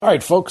All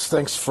right, folks,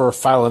 thanks for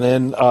filing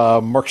in.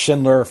 Mark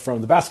Schindler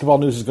from the Basketball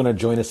News is going to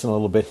join us in a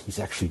little bit. He's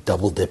actually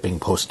double-dipping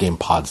post-game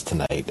pods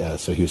tonight,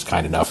 so he was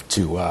kind enough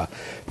to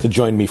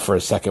join me for a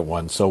second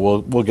one. So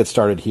we'll get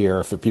started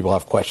here. If people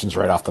have questions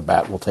right off the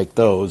bat, we'll take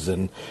those,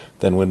 and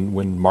then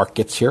when Mark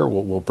gets here,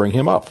 we'll bring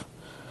him up.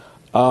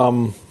 I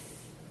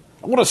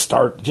want to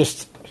start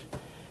this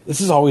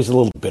is always a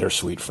little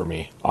bittersweet for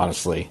me,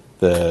 honestly.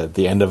 It's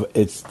the end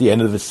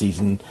of the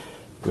season.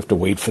 We have to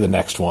wait for the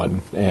next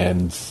one,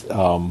 and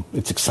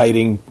it's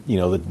exciting. You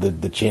know,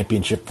 the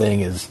championship thing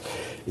is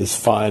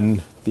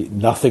fun.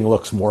 Nothing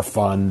looks more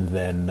fun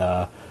than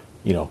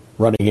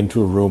running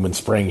into a room and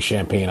spraying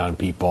champagne on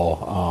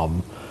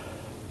people.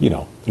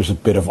 There's a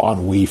bit of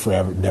ennui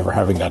for never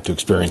having got to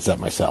experience that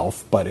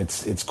myself, but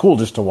it's cool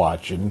just to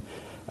watch, and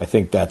I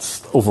think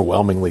that's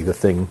overwhelmingly the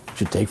thing you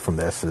should take from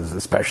this, is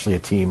especially a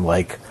team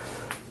like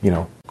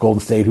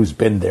Golden State, who's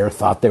been there,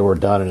 thought they were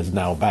done, and is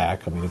now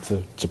back. I mean, it's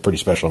a pretty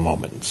special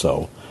moment.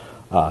 So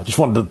just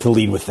wanted to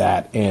lead with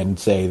that and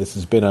say this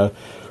has been a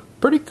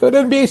pretty good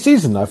NBA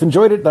season. I've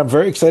enjoyed it, and I'm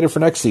very excited for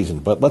next season.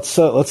 But let's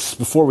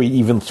before we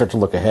even start to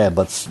look ahead,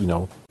 let's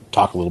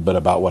talk a little bit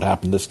about what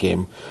happened this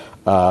game.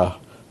 My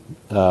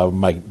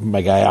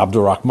guy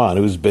Abdul Rahman,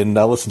 who's been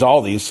listened to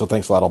all these, so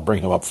thanks a lot. I'll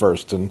bring him up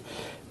first. What's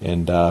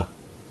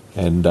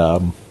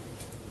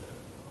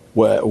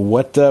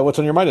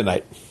on your mind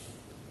tonight?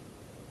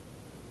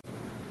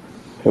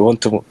 I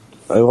want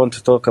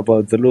to talk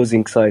about the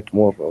losing side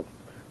more.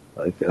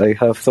 I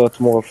have thought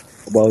more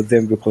about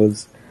them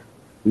because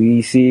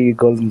we see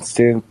Golden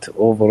State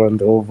over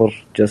and over,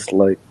 just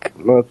like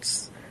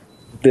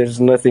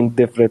there's nothing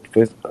different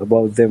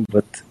about them,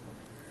 but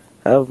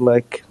have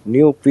like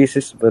new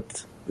pieces,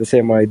 but the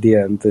same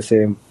idea and the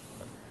same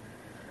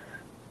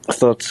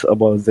thoughts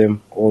about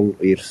them all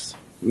years.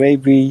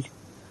 Maybe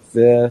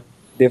the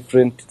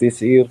different this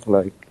year,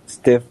 like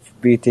Steph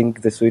beating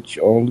the Switch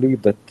only,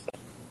 but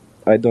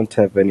I don't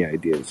have any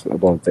ideas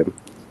about them.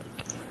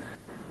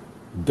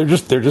 They're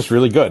just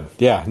really good.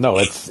 Yeah, no,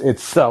 it is.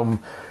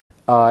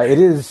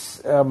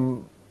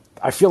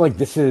 I feel like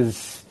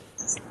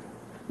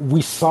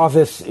we saw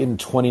this in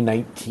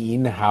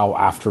 2019. How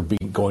after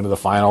going to the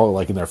final,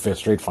 like in their fifth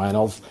straight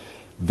finals,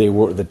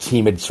 the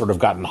team had sort of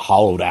gotten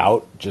hollowed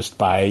out just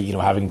by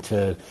having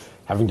to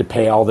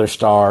pay all their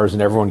stars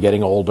and everyone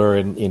getting older,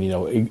 and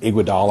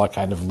Iguodala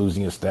kind of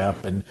losing a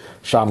step, and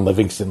Sean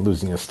Livingston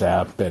losing a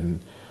step, and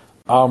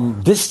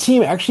this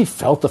team actually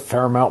felt a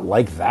fair amount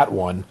like that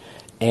one,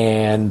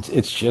 and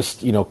it's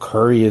just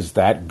Curry is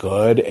that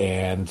good,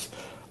 and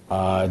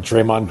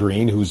Draymond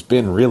Green, who's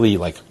been really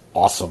like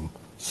awesome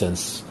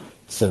since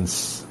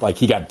like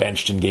he got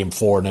benched in Game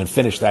 4 and then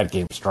finished that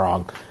game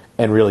strong,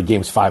 and really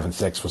Games 5 and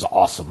 6 was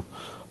awesome,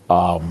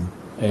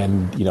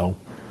 and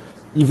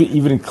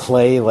even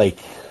Clay, like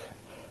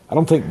I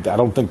don't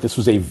think this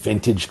was a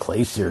vintage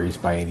Clay series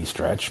by any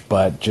stretch,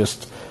 but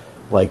just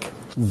like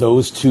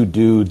those two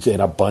dudes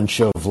and a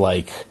bunch of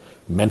like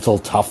mental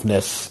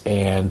toughness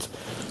and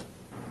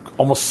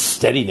almost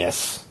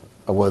steadiness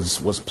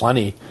was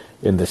plenty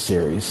in this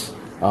series.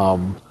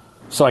 So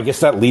I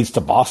guess that leads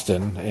to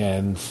Boston,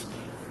 and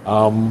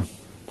I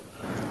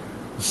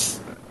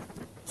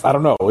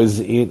don't know.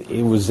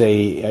 It was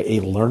a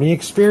learning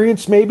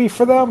experience maybe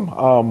for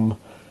them.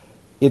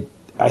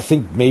 I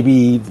think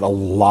maybe a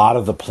lot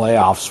of the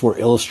playoffs were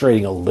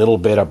illustrating a little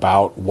bit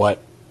about what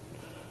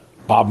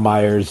Bob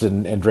Myers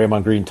and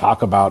Draymond Green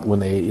talk about when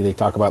they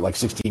talk about like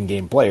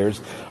 16-game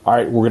players. All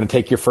right, we're going to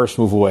take your first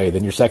move away,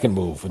 then your second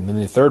move, and then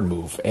your third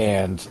move.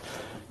 And,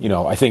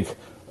 I think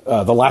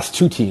the last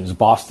two teams,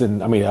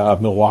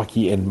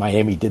 Milwaukee and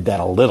Miami did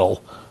that a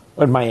little.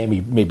 And Miami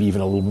maybe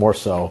even a little more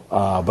so.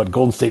 But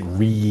Golden State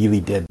really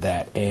did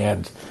that.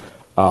 And,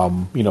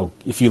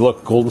 if you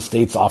look, Golden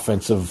State's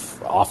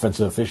offensive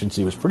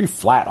efficiency was pretty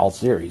flat all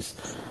series.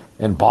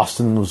 And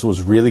Boston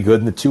was really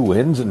good in the 2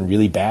 wins and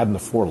really bad in the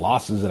 4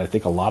 losses. And I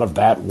think a lot of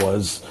that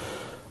was,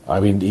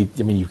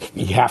 you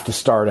have to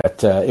start at,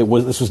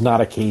 this was not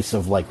a case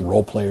of like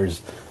role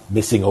players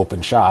missing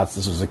open shots.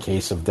 This was a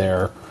case of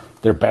their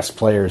best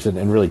players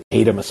and really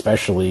Tatum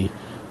especially,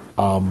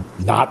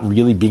 not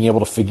really being able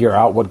to figure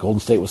out what Golden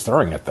State was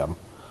throwing at them.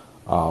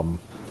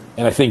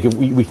 And I think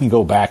we can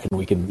go back and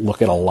we can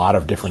look at a lot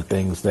of different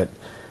things that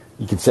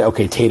you can say,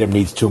 okay, Tatum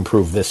needs to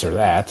improve this or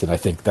that. And I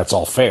think that's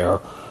all fair.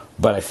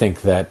 But I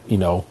think that,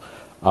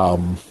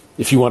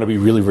 if you want to be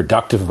really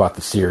reductive about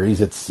the series,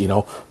 it's,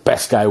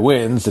 best guy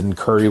wins, and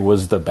Curry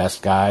was the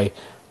best guy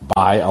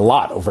by a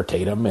lot over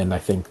Tatum, and I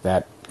think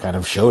that kind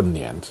of showed in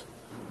the end.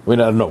 I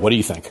don't know. What do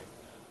you think?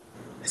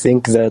 I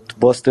think that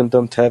Boston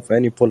don't have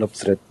any pull-up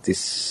threat this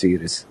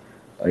series.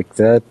 Like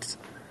that,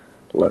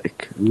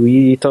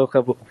 you talk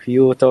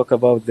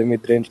about the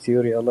mid-range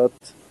theory a lot,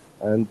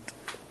 and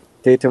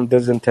Tatum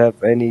doesn't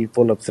have any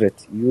pull-up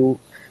threat.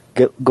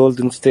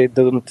 Golden State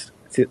don't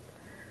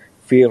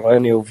fear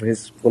any of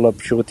his pull-up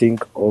shooting,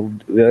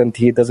 and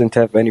he doesn't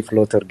have any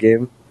floater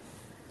game.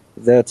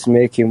 That's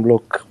make him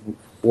look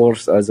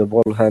worse as a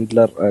ball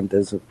handler and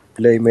as a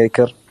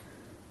playmaker,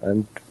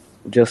 and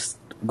just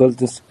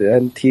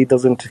and he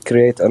doesn't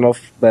create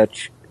enough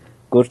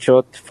good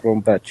shot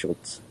from bad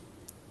shots.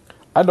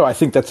 I know. I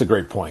think that's a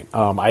great point.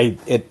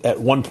 At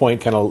one point,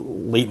 kind of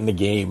late in the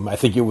game, I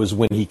think it was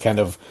when he kind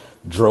of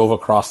drove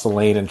across the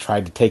lane and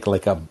tried to take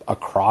like a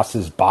across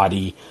his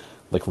body,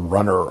 like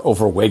runner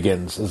over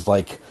Wiggins. Is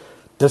like,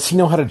 does he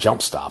know how to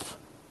jump stop?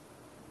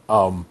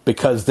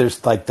 Because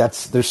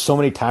there's so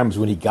many times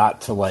when he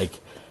got to like,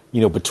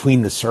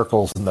 between the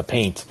circles and the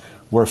paint,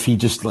 where if he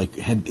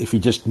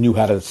just knew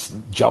how to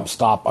jump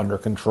stop under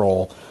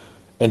control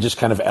and just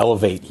kind of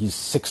elevate. He's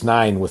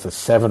 6'9" with a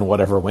 7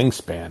 whatever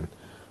wingspan.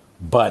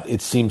 But it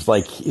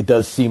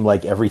does seem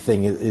like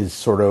everything is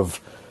sort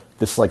of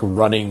this like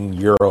running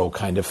Euro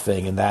kind of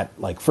thing. And that,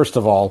 like, first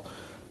of all,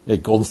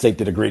 Golden State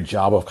did a great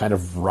job of kind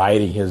of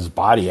riding his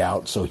body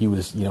out. So he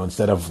was,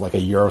 instead of like a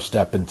Euro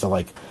step into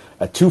like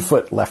a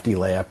 2-foot lefty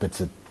layup,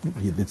 it's a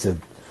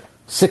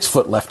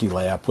 6-foot lefty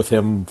layup with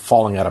him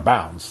falling out of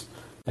bounds.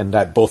 And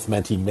that both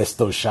meant he missed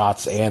those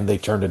shots and they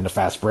turned into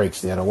fast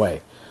breaks the other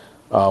way.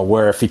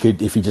 Where if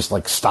he just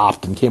like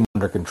stopped and came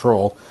under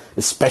control,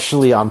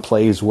 especially on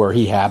plays where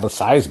he had a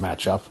size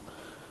matchup,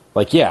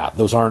 like, yeah,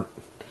 those aren't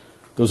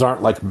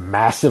like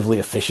massively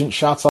efficient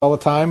shots all the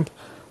time,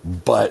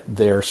 but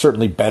they're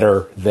certainly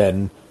better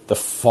than the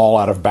fall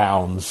out of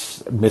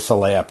bounds, miss a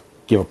layup,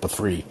 give up a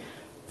 3.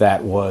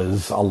 That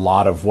was a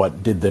lot of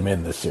what did them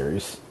in this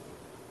series.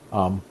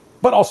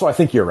 But also, I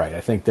think you're right.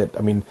 I think that,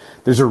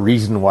 there's a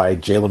reason why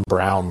Jaylen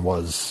Brown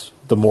was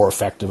the more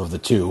effective of the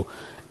two.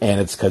 And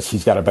it's because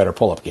he's got a better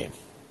pull-up game.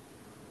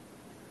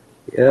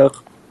 Yeah,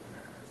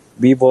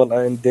 B-Ball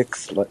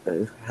Index,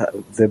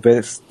 the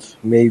best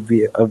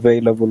maybe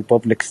available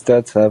public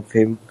stats have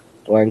him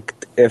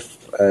ranked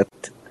F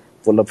at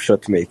pull-up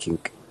shot making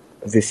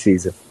this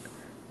season.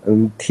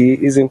 And he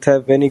isn't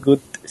have any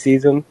good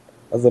season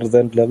other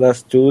than the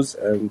last twos,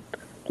 and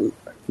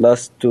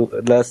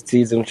last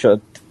season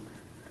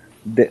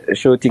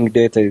shooting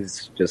data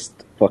is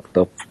just fucked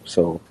up.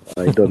 So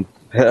I don't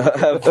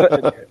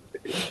have.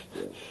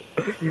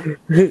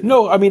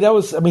 No,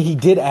 he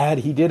did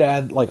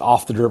add like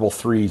off the dribble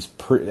threes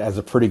as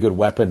a pretty good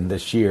weapon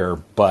this year,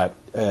 but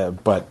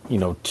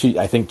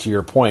I think to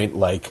your point,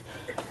 like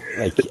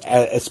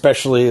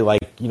especially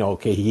like,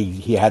 okay,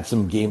 he had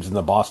some games in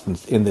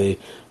the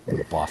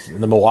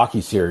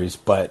Milwaukee series,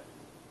 but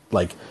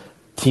like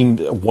team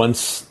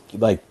once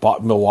like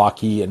bought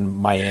Milwaukee and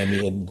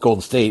Miami and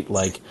Golden State,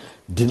 like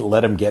didn't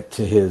let him get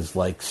to his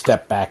like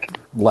step back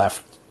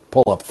left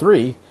pull up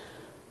 3.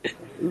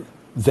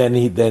 Then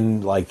he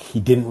didn't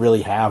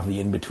really have the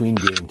in-between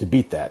game to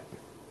beat that.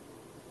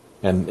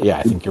 And yeah,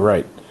 I think you're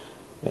right.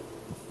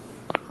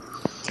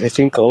 I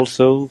think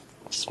also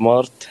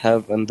Smart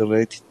have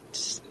underrated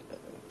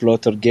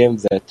floater game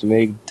that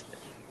made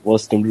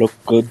Boston look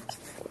good,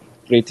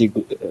 pretty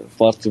good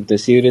part of the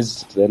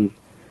series than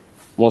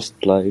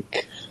most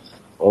like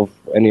of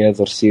any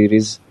other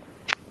series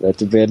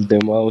that bailed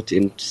them out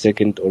in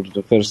second or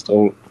the first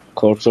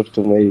quarter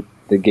to make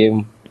the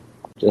game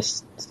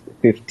just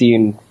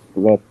 15,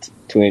 not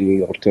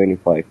 20 or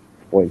 25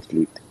 points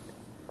lead.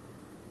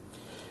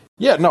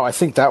 Yeah, no, I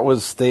think that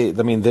was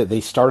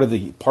they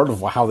started part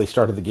of how they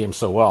started the game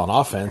so well on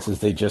offense is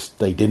they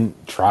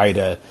didn't try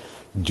to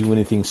do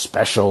anything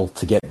special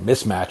to get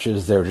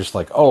mismatches. They were just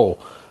like,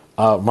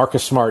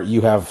 Marcus Smart,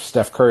 you have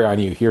Steph Curry on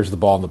you. Here's the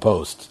ball in the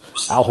post.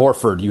 Al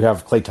Horford, you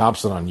have Klay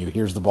Thompson on you.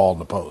 Here's the ball in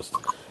the post.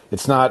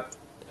 It's not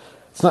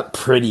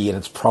pretty, and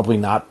it's probably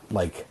not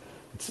like.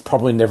 It's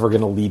probably never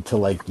going to lead to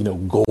like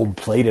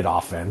gold-plated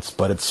offense,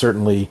 but it's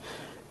certainly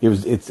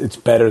it's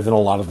better than a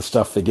lot of the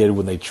stuff they did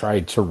when they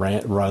tried to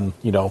run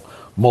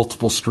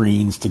multiple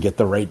screens to get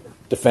the right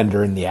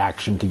defender in the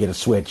action to get a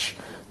switch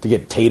to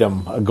get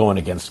Tatum going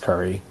against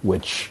Curry,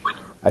 which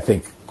I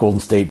think Golden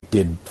State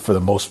did for the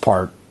most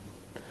part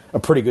a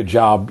pretty good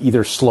job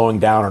either slowing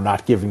down or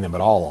not giving them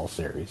at all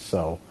series.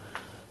 So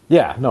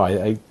yeah, no,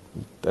 I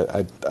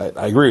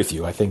agree with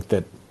you. I think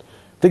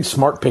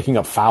Smart picking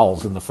up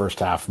fouls in the first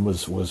half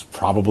was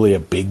probably a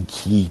big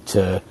key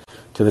to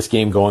this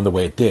game going the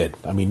way it did.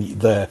 I mean,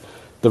 the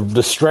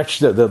stretch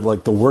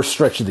the worst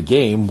stretch of the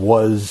game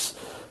was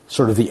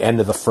sort of the end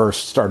of the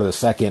first, start of the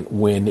second,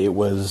 when it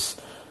was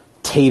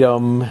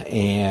Tatum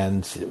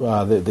and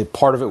the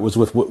part of it was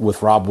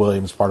with Rob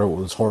Williams, part of it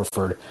was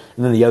Horford,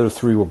 and then the other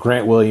 3 were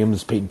Grant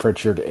Williams, Peyton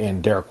Pritchard,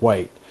 and Derek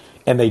White,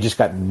 and they just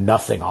got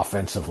nothing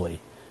offensively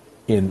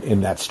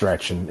in that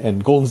stretch, and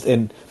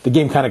the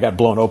game kind of got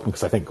blown open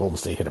because I think Golden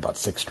State hit about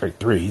 6 straight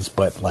threes,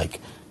 but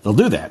like they'll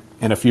do that,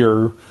 and if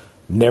you're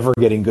never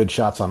getting good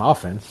shots on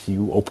offense,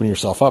 you open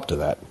yourself up to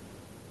that.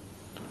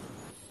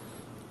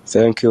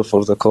 Thank you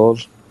for the call.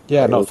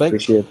 Yeah, no,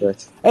 appreciate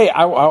that. Hey,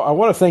 I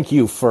want to thank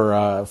you for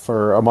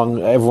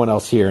among everyone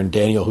else here, and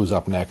Daniel, who's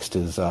up next,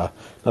 is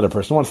another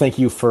person. I want to thank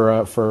you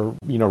for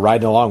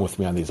riding along with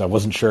me on these. I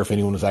wasn't sure if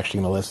anyone was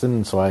actually going to listen,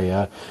 and so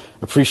I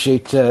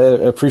appreciate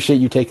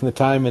you taking the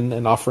time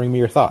and offering me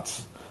your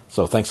thoughts.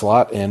 So thanks a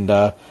lot, and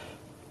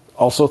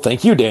also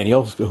thank you,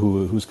 Daniel,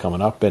 who's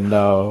coming up. And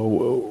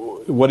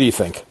what do you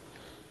think?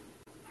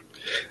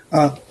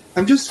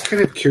 I'm just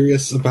kind of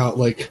curious about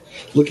like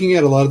looking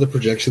at a lot of the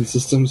projection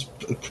systems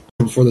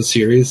for the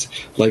series.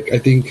 Like I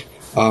think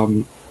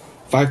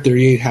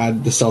 538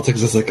 had the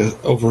Celtics as like a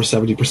over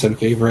 70%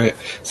 favorite.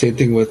 Same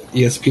thing with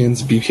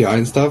ESPN's BPI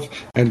and stuff.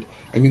 And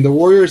I mean the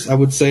Warriors, I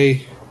would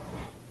say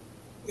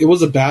it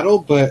was a battle,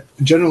 but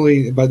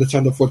generally by the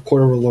time the fourth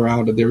quarter rolled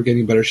around and they were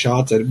getting better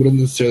shots, I wouldn't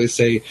necessarily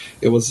say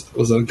it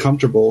was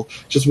uncomfortable.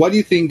 Just why do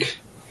you think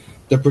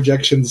the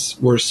projections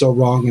were so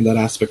wrong in that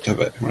aspect of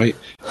it, right?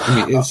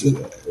 I mean, it's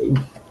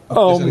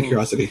out of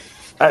curiosity.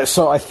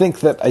 So I think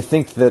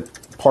that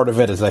part of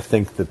it is I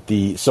think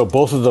that so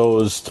both of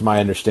those, to my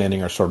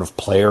understanding, are sort of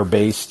player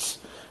based.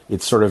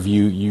 It's sort of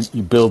you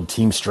build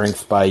team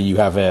strength by you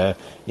have a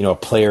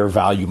player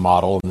value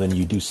model, and then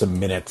you do some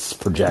minutes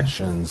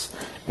projections,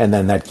 and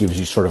then that gives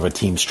you sort of a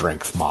team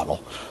strength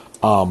model.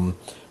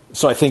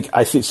 So I think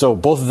so.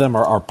 Both of them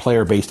are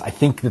player based. I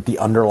think that the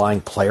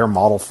underlying player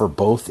model for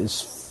both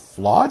is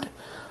flawed.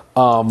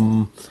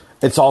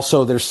 It's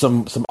also there's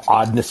some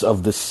oddness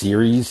of the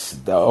series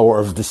or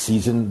of the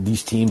season.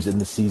 These teams in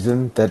the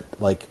season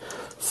that, like,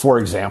 for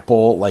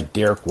example, like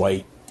Derek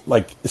White,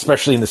 like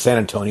especially in the San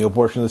Antonio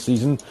portion of the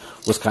season,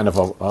 was kind of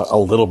a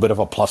little bit of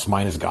a plus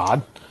minus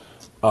god.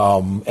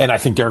 And I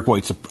think Derek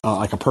White's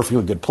like a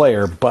perfectly good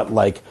player, but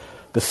like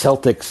the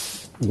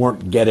Celtics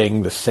weren't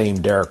getting the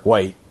same Derek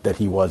White that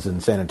he was in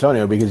San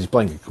Antonio because he's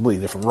playing a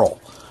completely different role.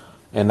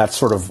 And that's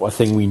sort of a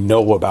thing we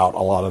know about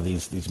a lot of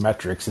these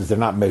metrics is they're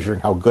not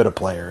measuring how good a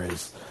player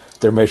is.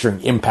 They're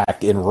measuring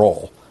impact in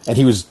role. And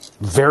he was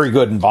very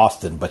good in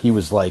Boston, but he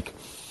was like,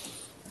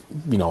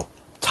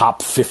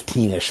 top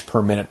 15-ish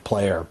per minute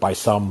player by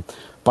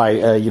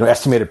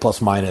estimated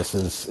plus minus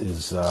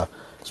is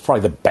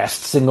probably the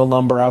best single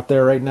number out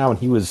there right now. And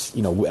he was,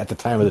 at the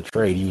time of the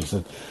trade, he was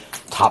a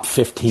top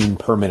 15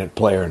 per minute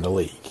player in the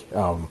league.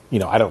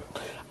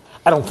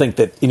 I don't think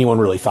that anyone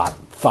really thought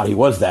he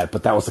was that,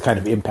 but that was the kind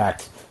of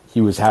impact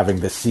he was having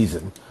this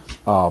season.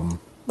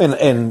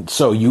 And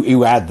so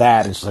you add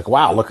that, and it's like,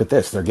 wow, look at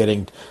this. They're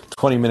getting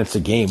 20 minutes a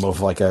game of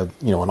like an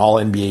all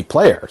NBA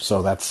player.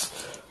 So that's,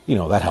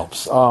 that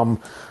helps.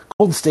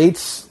 Golden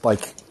State's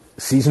like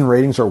season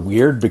ratings are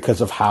weird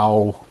because of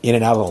how in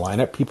and out of the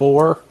lineup people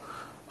were.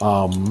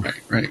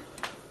 Right.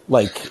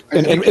 Like,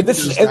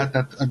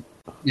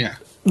 yeah.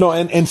 No,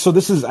 and so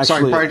this is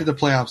actually prior to the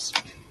playoffs.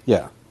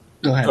 Yeah.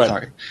 Go ahead.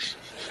 Sorry.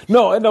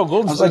 No.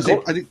 Golden State.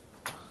 I think.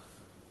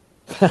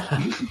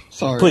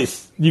 Sorry.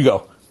 Please, you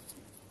go.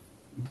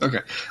 Okay,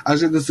 I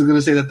was going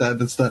to say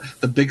that's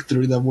the big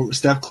three that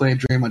Steph, Clay, and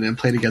Draymond didn't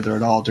play together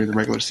at all during the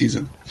regular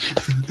season.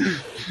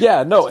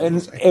 Yeah, no,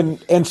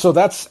 and so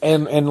that's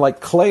and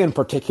like Clay in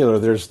particular,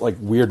 there's like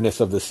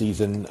weirdness of the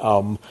season.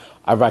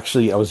 I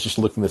was just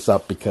looking this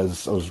up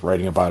because I was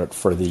writing about it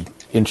for the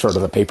intro to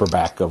the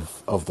paperback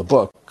of the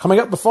book coming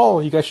up the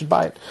fall. You guys should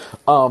buy it.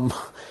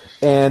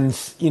 And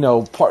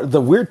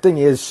the weird thing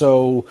is,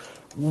 so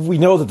we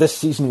know that this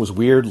season was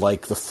weird.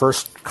 Like the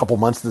first couple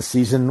months of the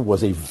season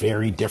was a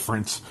very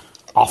different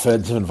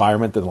offensive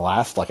environment than the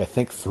last. Like I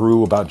think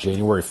through about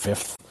January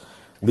 5th,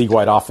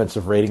 league-wide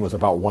offensive rating was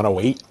about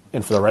 108,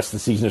 and for the rest of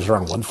the season is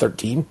around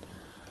 113.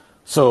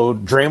 So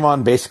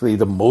Draymond basically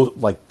more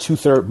than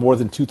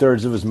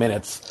 2/3 of his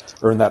minutes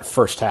are in that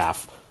first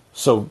half.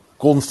 So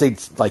Golden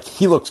State's like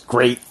he looks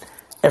great.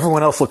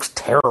 Everyone else looks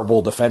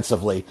terrible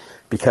defensively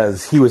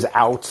because he was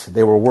out.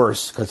 They were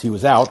worse because he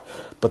was out,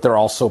 but they're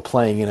also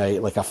playing in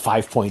a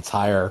 5 points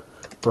higher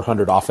per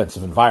 100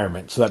 offensive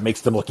environment. So that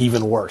makes them look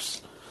even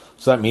worse.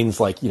 So that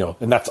means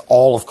and that's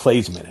all of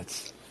Clay's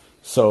minutes.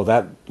 So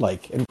that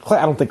and Clay,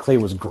 I don't think Clay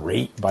was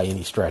great by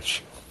any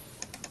stretch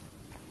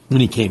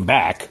when he came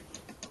back,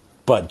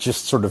 but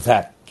just sort of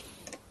that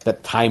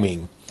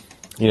timing,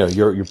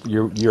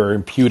 you're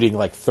imputing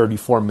like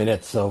 34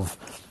 minutes of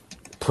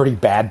pretty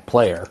bad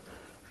player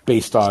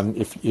based on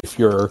if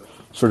you're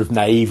sort of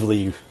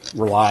naively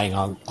relying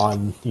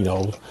on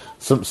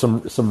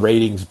some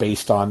ratings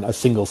based on a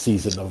single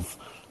season of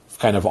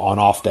kind of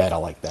on-off data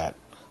like that.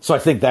 So I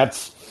think that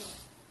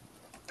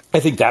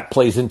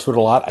plays into it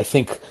a lot. I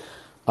think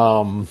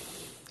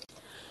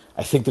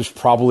there's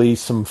probably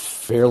some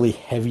fairly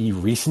heavy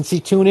recency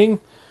tuning,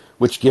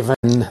 which given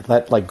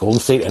that like Golden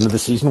State ended the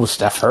season with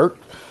Steph hurt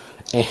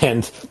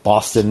and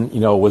Boston,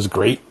 was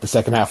great. The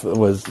second half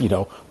was,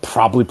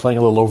 probably playing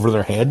a little over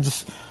their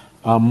heads.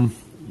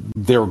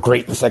 They were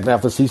great in the second half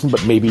of the season,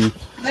 but maybe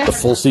the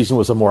full season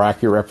was a more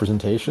accurate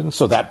representation.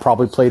 So that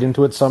probably played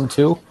into it some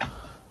too.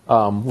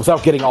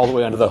 Without getting all the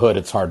way under the hood,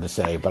 it's hard to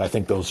say, but I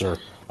think those are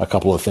a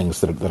couple of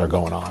things that are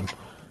going on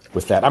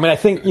with that. I mean, I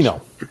think,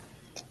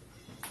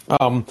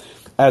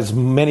 as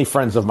many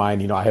friends of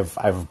mine, I have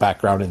a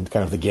background in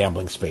kind of the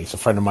gambling space. A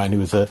friend of mine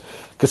who is a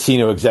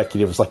casino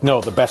executive was like,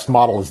 no, the best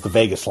model is the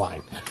Vegas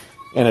line.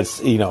 And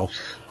it's,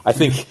 I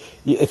think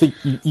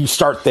you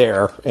start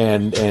there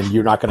and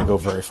you're not going to go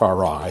very far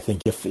wrong. I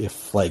think if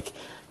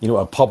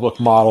a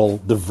public model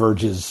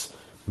diverges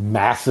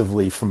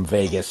massively from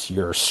Vegas,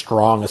 your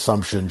strong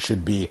assumption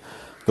should be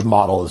the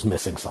model is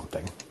missing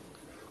something.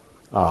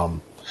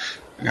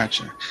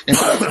 Gotcha. And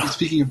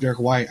speaking of Derek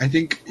White, I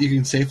think you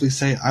can safely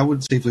say, I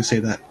would safely say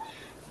that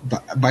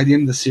by the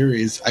end of the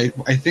series, I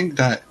think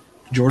that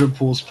Jordan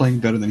Poole's playing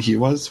better than he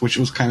was, which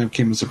was kind of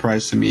came as a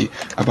surprise to me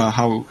about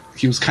how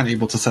he was kind of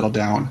able to settle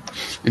down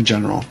in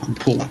general on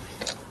Poole.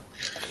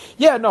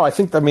 Yeah, no, I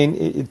think,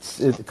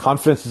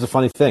 confidence is a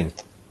funny thing.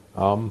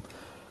 I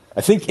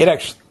think it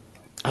actually,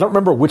 I don't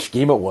remember which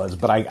game it was,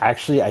 but I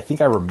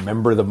think I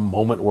remember the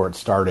moment where it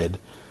started.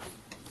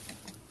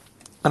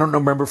 I don't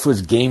remember if it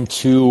was game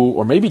 2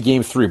 or maybe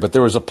game 3, but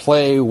there was a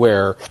play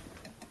where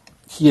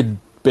he had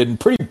been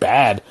pretty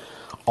bad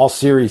all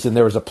series, and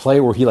there was a play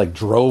where he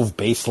drove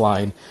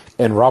baseline,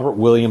 and Robert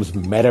Williams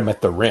met him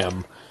at the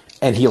rim,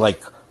 and he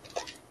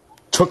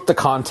took the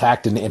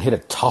contact and hit a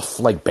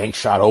tough bank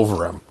shot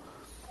over him.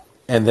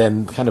 And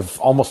then kind of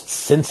almost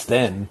since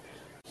then,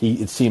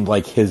 it seemed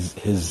like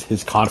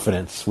his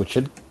confidence, which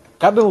had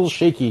gotten a little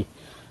shaky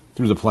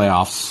through the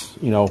playoffs,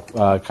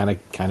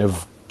 kind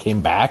of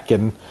came back,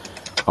 and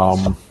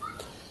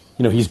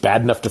he's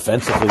bad enough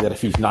defensively that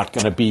if he's not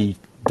going to be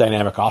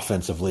dynamic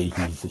offensively,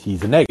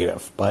 he's a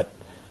negative. But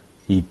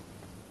he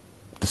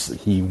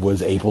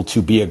was able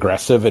to be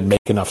aggressive and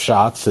make enough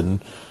shots,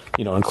 and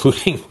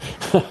including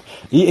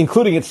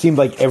it seemed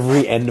like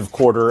every end of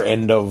quarter,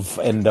 end of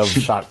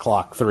shot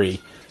clock 3,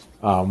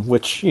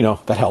 which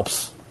that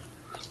helps.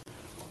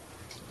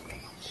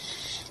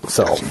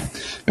 So, all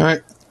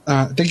right.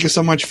 Thank you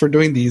so much for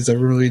doing these. I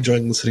really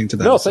enjoyed listening to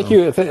them. No, thank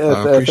you.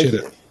 Appreciate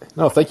it.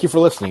 No, thank you for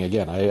listening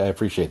again. I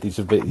appreciate it. These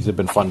have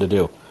been fun to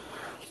do.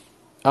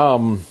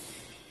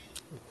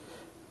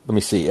 Let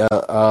me see.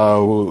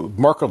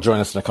 Mark will join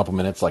us in a couple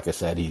minutes. Like I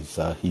said,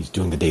 he's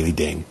doing the Daily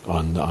Ding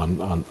on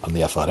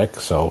the Athletic,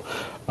 so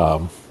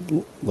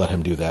let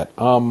him do that.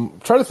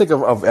 Try to think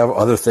of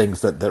other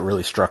things that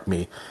really struck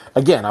me.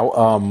 Again,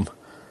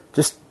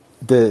 just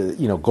the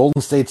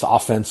Golden State's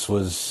offense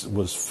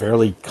was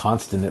fairly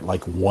constant at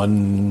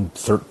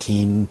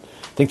 113. I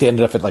think they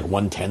ended up at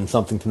 110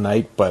 something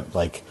tonight, but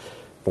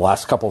the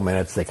last couple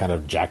minutes they kind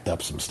of jacked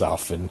up some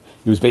stuff, and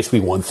it was basically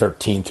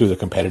 113 through the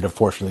competitive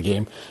portion of the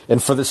game.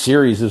 And for the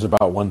series, it was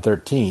about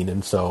 113,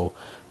 and so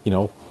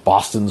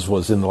Boston's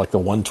was in the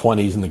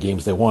 120s in the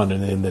games they won,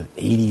 and in the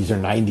 80s or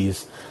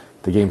 90s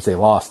the games they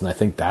lost. And I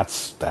think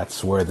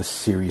that's where the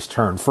series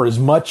turned. For as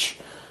much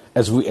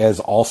as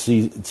all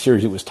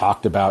series it was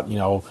talked about,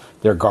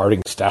 they're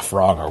guarding Steph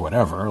wrong or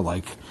whatever,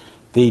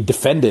 they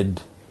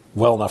defended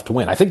well enough to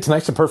win. I think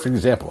tonight's a perfect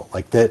example.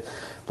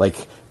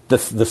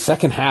 The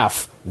second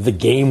half, the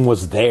game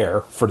was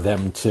there for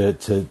them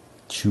to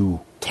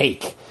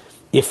take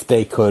if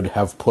they could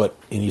have put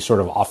any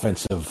sort of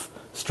offensive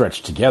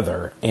stretch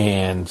together.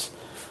 And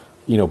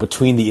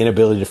between the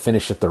inability to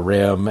finish at the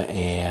rim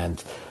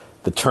and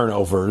the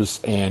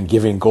turnovers and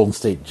giving Golden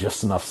State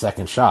just enough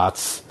second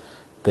shots,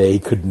 they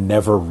could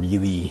never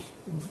really.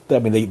 I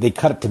mean, they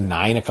cut it to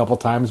 9 a couple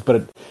times,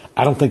 but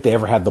I don't think they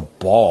ever had the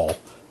ball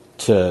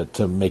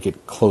to make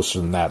it closer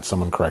than that.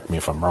 Someone correct me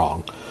if I'm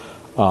wrong.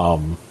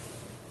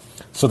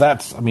 So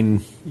that's, I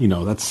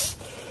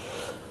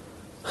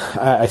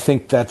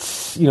think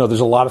that's, there's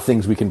a lot of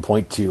things we can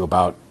point to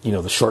about,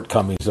 the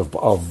shortcomings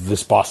of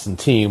this Boston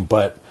team,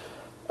 but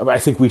I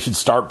think we should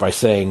start by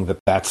saying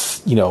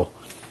that's,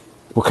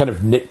 we're kind of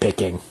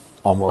nitpicking,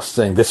 almost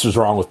saying this is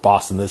wrong with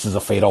Boston, this is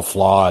a fatal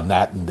flaw, and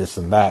that, and this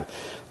and that.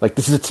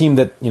 This is a team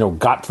that,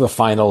 got to the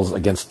finals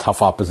against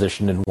tough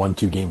opposition and won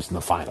 2 games in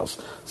the finals.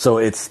 So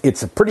it's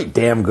a pretty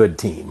damn good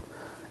team.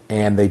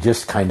 And they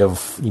just kind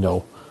of,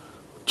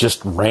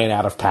 just ran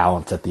out of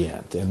talent at the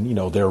end. And,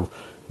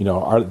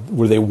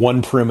 were they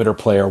one perimeter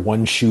player,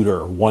 one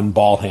shooter, one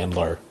ball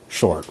handler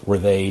short? Were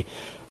they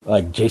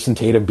Jason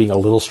Tatum being a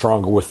little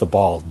stronger with the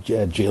ball,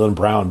 Jaylen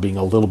Brown being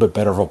a little bit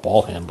better of a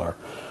ball handler,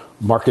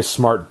 Marcus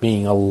Smart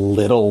being a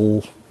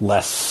little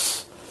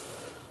less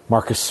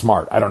Marcus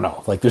Smart? I don't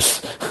know.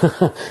 There's,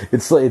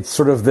 it's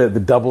sort of the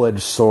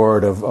double-edged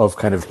sword of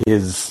kind of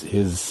his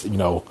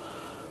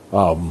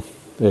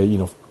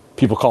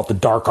people call it the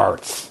dark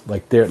arts.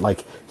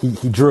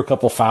 He drew a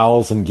couple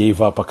fouls and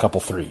gave up a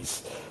couple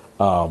threes,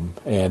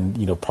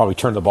 and probably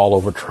turned the ball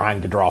over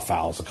trying to draw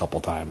fouls a couple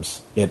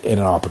times in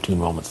inopportune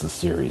moments in the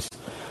series.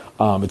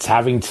 It's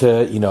having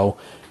to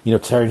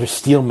trying to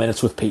steal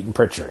minutes with Peyton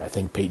Pritchard. I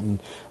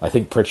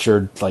think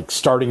Pritchard,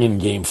 starting in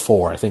Game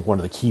 4. I think one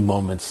of the key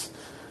moments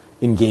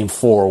in Game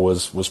 4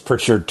 was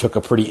Pritchard took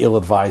a pretty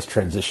ill-advised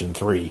transition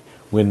 3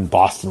 when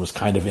Boston was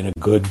kind of in a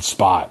good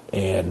spot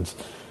and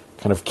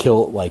kind of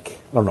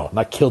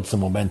not killed some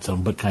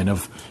momentum, but kind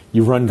of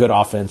you run good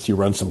offense, you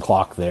run some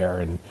clock there,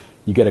 and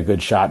you get a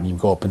good shot, and you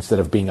go up instead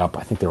of being up.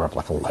 I think they were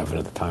up 11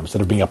 at the time.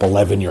 Instead of being up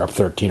 11, you're up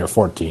 13 or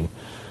 14.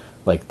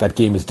 That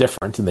game is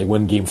different, and they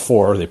win Game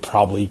 4. They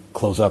probably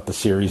close out the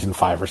series in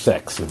 5 or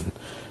 6, and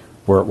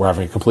we're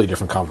having a completely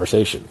different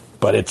conversation.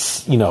 But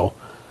it's in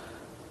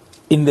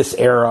this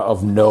era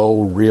of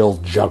no real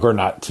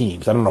juggernaut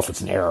teams. I don't know if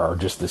it's an era or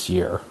just this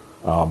year.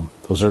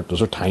 Those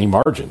are tiny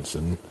margins,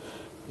 and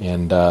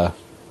you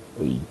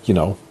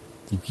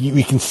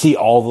can see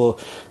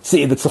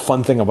that's the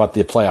fun thing about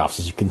the playoffs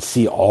is you can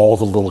see all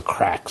the little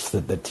cracks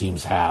that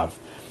teams have,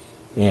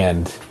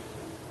 And,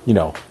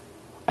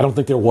 I don't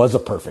think there was a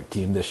perfect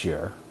team this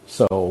year.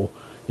 So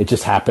it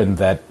just happened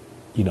that,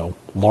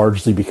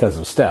 largely because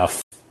of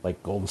Steph,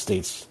 like Golden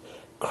State's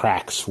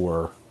cracks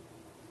were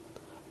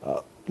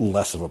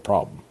less of a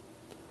problem.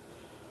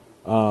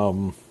 Let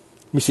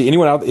me see.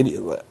 Anyone out?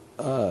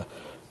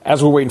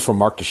 As we're waiting for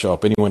Mark to show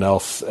up, anyone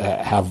else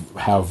have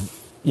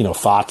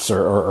thoughts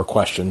or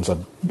questions?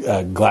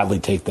 I'd gladly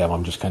take them.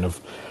 I'm just kind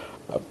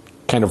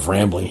of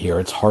rambling here.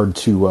 It's hard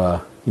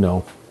to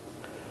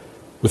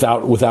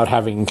without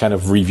having kind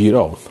of reviewed.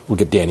 Oh, we'll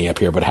get Danny up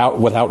here, but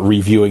without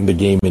reviewing the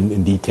game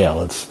in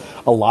detail, it's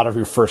a lot of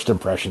your first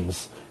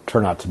impressions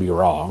turn out to be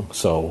wrong.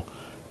 So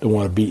don't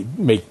want to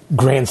make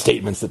grand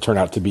statements that turn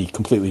out to be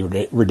completely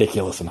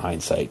ridiculous in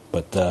hindsight.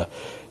 But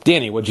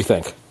Danny, what'd you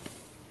think?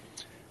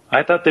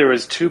 I thought there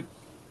was two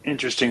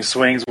interesting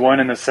swings. One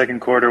in the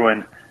second quarter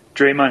when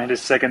Draymond hit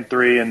his second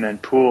three, and then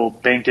Poole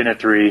banked in a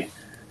three,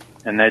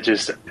 and that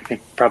just, I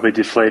think, probably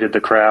deflated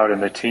the crowd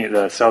and the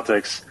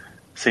Celtics,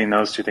 seeing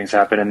those two things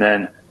happen. And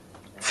then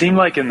it seemed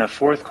like in the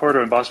fourth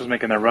quarter when Boston was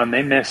making their run,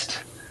 they missed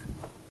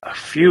a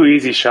few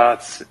easy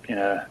shots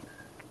in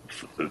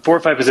 4 or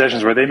 5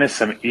 possessions where they missed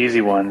some easy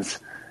ones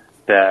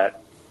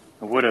that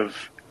would have,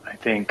 I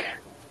think,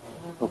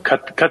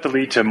 cut the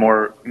lead to a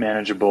more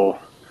manageable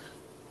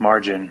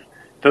margin.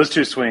 Those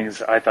two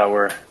swings I thought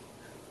were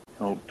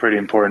pretty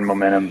important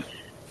momentum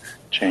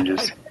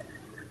changes.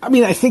 I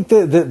mean, I think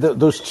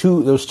those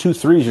two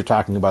threes you're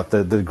talking about,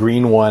 the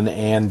green one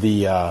and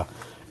the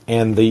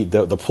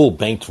Poole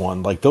banked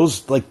one,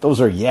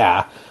 those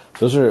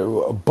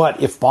are.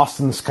 But if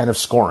Boston's kind of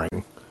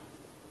scoring,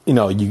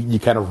 you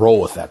kind of roll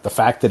with that. The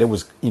fact that it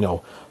was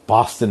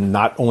Boston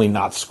not only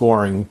not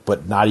scoring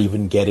but not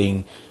even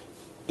getting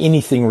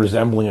anything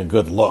resembling a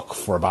good look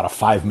for about a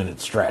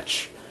 5-minute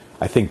stretch.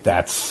 I think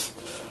that's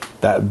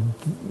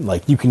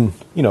you can,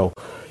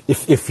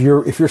 if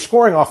you're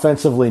scoring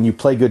offensively and you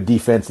play good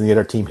defense and the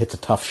other team hits a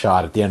tough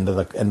shot at the end of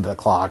the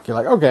clock, you're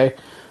like, okay,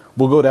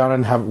 we'll go down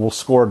and we'll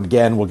score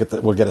again. We'll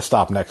get a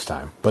stop next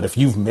time. But if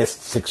you've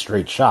missed 6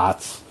 straight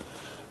shots,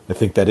 I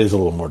think that is a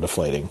little more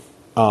deflating.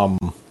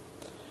 And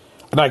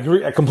I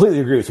agree. I completely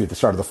agree with you at the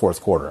start of the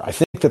fourth quarter. I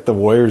think that the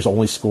Warriors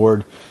only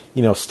scored,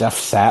 Steph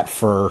sat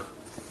for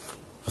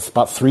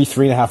about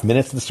 3.5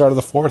 minutes at the start of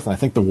the fourth, and I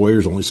think the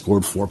Warriors only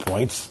scored 4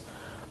 points.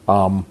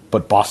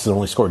 But Boston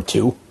only scored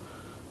 2.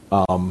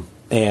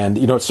 And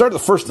it started the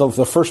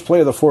first play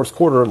of the fourth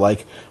quarter.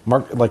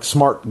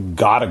 Smart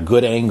got a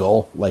good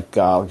angle,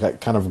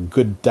 got kind of a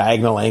good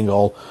diagonal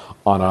angle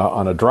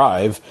on a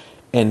drive,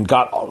 and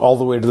got all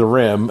the way to the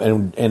rim.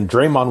 And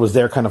Draymond was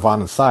there, kind of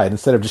on his side.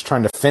 Instead of just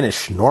trying to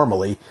finish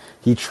normally,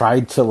 he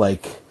tried to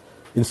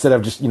instead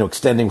of just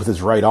extending with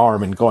his right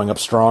arm and going up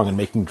strong and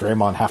making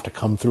Draymond have to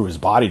come through his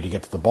body to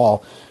get to the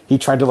ball, he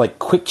tried to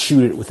quick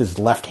shoot it with his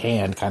left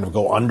hand, kind of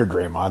go under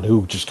Draymond,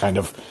 who just kind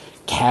of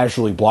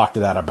casually blocked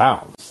it out of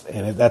bounds.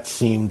 And that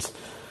seemed,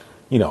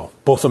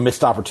 both a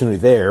missed opportunity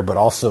there, but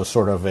also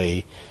sort of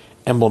a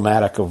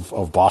emblematic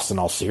of Boston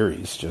all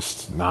series,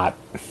 just not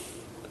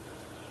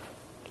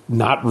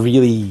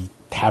really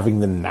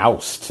having the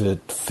nous to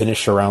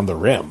finish around the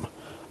rim,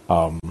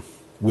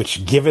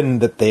 which, given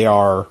that they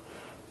are,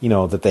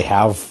 that they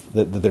have,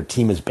 that their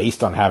team is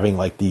based on having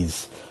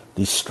these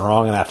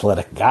strong and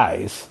athletic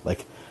guys,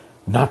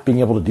 not being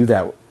able to do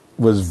that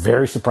was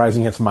very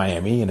surprising against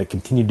Miami, and it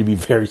continued to be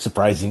very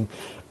surprising.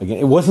 Again,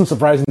 it wasn't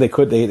surprising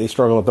they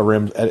struggled at the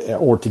rim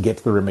or to get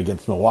to the rim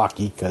against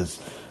Milwaukee because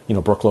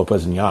Brook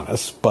Lopez and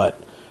Giannis,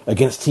 but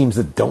against teams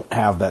that don't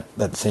have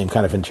that same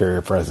kind of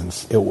interior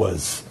presence, it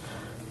was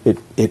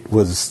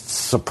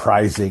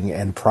surprising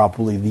and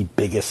probably the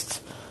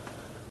biggest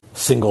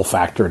single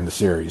factor in the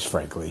series,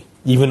 frankly.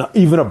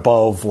 Even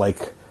above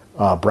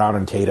Brown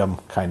and Tatum,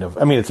 kind of.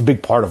 I mean, it's a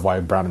big part of why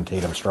Brown and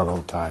Tatum struggle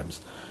at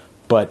times.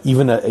 But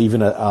even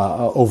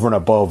over and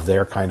above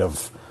their kind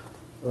of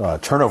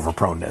turnover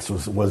proneness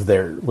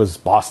was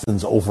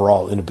Boston's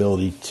overall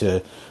inability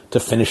to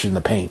finish in the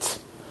paint.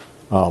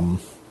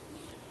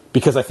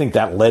 Because I think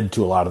that led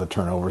to a lot of the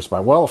turnovers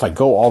by, if I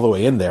go all the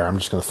way in there, I'm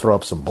just going to throw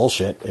up some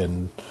bullshit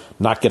and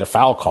not get a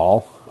foul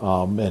call,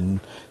 and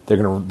they're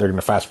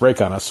gonna fast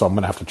break on us. So I'm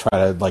gonna have to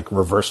try to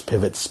reverse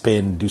pivot,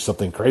 spin, do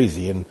something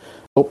crazy, and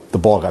the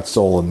ball got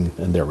stolen,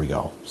 and there we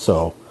go.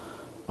 So.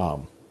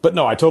 But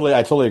no, I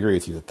totally agree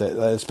with you,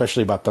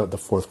 especially about the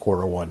fourth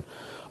quarter one.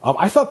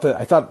 I thought the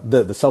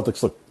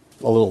Celtics looked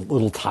a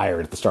little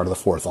tired at the start of the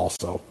fourth.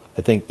 Also,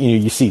 I think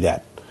you see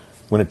that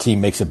when a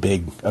team makes a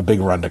big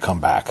run to come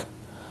back.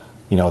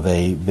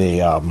 They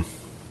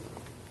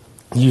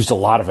used a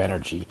lot of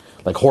energy.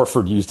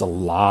 Horford used a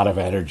lot of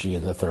energy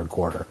in the third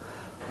quarter,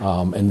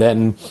 and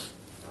then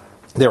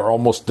they were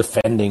almost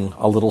defending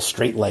a little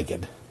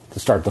straight-legged to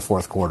start the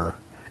fourth quarter,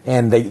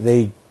 and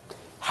they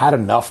had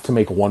enough to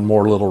make one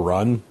more little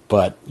run,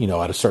 but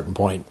at a certain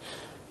point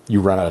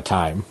you run out of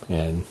time,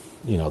 and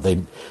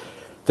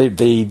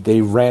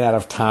they ran out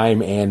of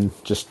time and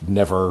just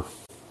never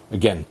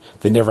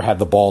had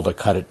the ball to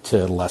cut it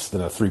to less than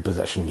a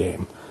 3-possession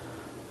game.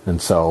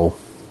 And so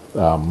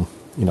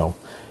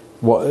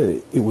well,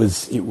 it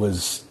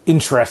was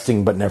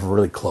interesting, but never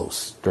really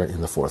close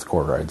in the fourth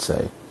quarter, I'd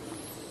say.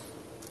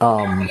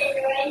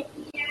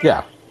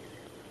 Yeah.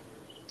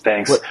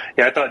 Thanks. What?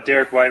 Yeah, I thought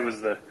Derek White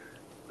was the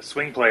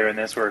swing player in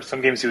this, where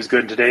some games he was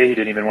good, and today he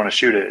didn't even want to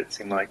shoot it, it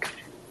seemed like.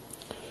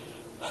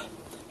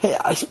 Hey,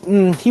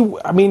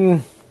 I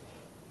mean,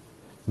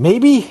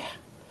 maybe,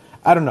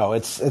 I don't know.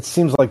 It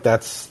seems like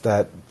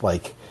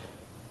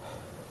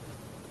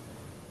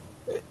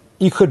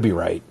you could be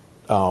right.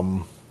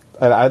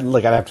 I'd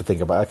have to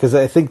think about it, because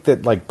I think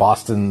that like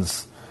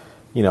Boston's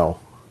they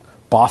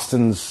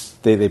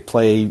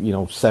play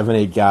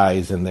 7-8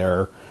 guys, and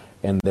they're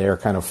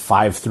kind of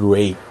 5 through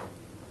 8.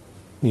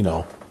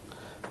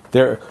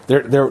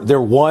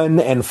 They're 1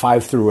 and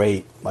 5 through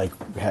 8.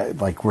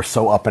 Like we're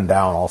so up and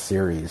down all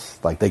series.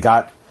 Like they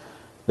got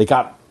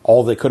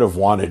all they could have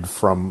wanted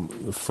from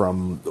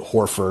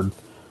Horford.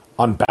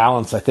 On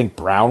balance, I think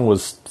Brown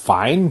was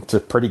fine to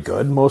pretty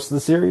good most of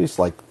the series,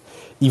 like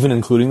even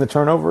including the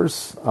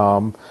turnovers.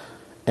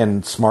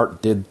 And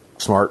Smart did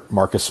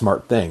Marcus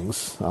Smart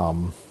things.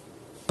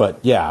 But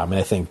yeah, I mean,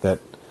 I think that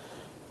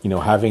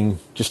having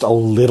just a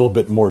little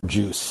bit more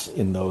juice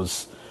in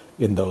those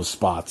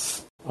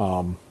spots.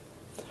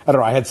 I don't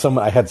know. I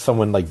had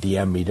someone like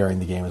DM me during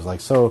the game. Is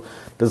like, so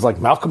does like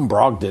Malcolm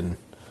Brogdon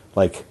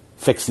like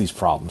fix these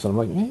problems? And I'm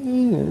like,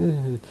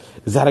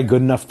 is that a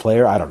good enough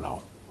player? I don't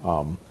know.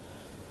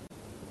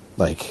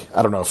 I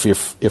don't know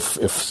if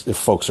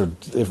folks are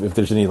if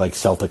there's any like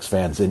Celtics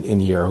fans in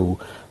here who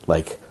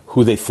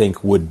they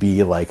think would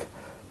be like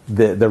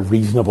the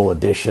reasonable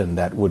addition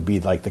that would be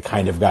like the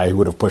kind of guy who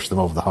would have pushed them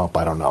over the hump.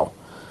 I don't know.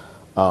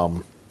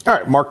 All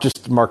right, Mark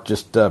just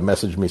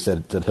messaged me,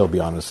 said that he'll be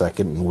on in a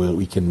second, and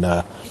we can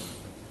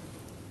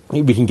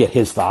get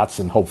his thoughts,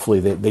 and hopefully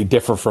they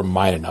differ from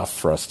mine enough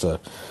for us to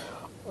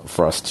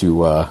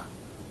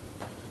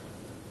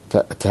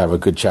have a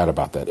good chat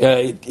about that.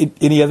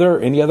 Any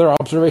other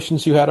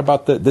observations you had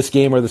about this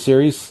game or the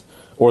series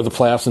or the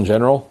playoffs in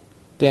general,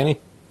 Danny?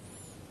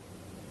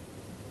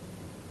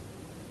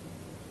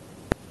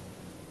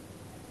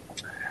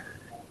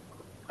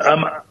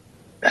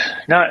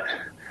 Not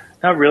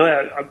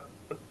really.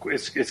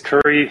 Is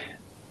Curry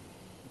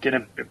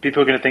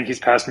people are gonna think he's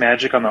past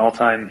Magic on the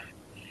all-time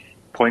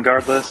point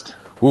guard list?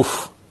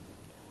 Oof.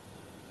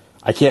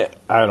 I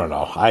don't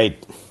know.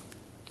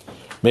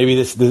 Maybe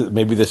this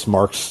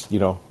marks me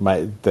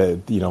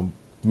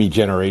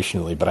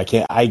generationally, but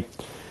I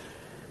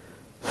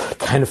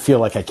kind of feel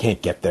like I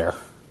can't get there.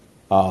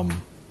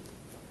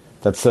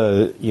 That's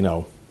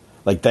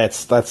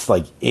that's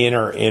like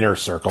inner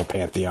circle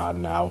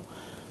pantheon now,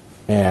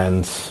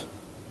 and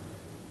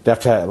they have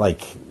to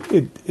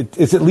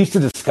it's at least a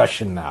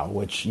discussion now,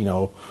 which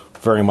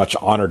very much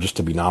honor just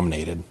to be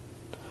nominated.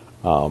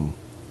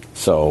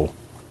 So,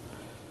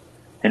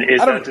 and is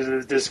that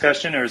a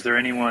discussion, or is there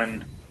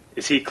anyone?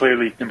 Is he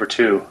clearly number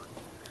 2,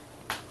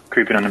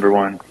 creeping on number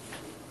 1?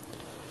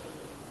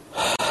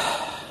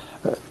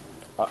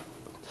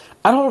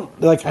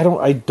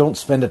 I don't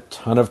spend a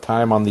ton of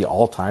time on the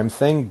all-time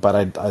thing, but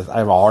I have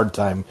a hard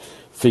time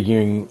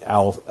figuring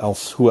out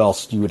who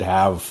else you would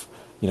have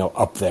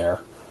up there.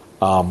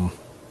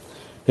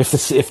 If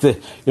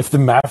the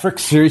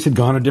Mavericks series had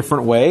gone a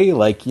different way,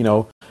 like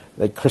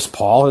Chris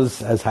Paul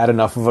has had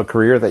enough of a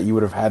career that you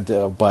would have had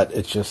to, but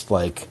it's just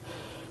like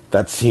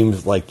it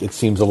seems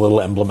a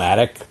little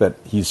emblematic that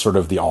he's sort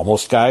of the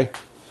almost guy.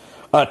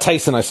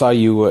 Tyson, I saw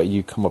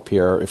you come up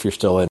here. If you're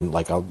still in,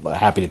 I'm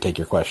happy to take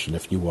your question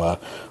if you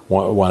want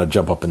to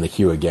jump up in the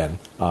queue again.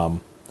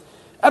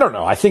 I don't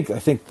know. I think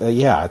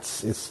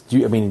it's.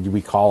 Do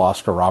we call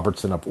Oscar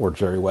Robertson up or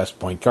Jerry West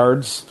point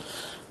guards?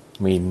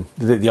 I mean,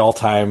 the all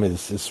time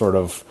is sort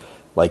of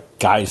like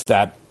guys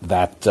that.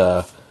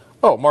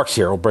 Oh, Mark's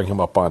here. We'll bring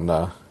him up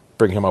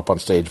on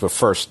stage. But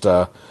first,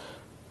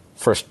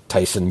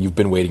 Tyson, you've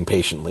been waiting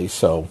patiently.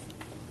 So,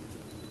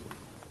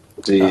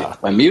 am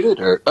I muted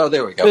or? Oh,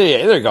 there we go.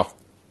 Yeah, there you go.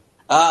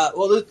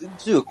 Well,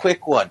 let's do a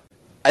quick one.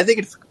 I think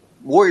it's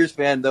Warriors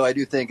fan, though. I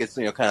do think it's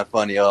kind of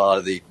funny a lot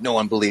of the no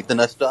one believed in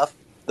us stuff.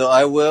 Though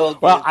I will.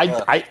 Well, I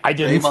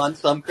didn't. Draymond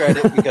some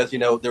credit because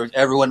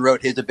everyone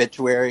wrote his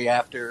obituary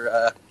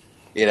after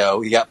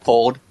he got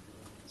pulled.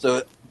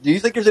 So, do you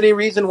think there's any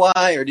reason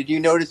why, or did you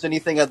notice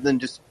anything other than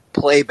just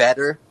play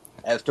better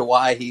as to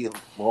why he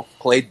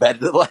played better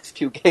the last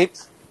 2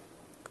 games?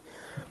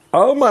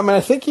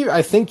 I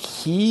think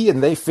he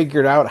and they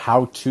figured out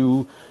how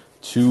to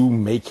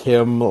make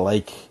him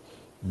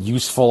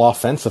useful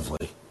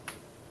offensively.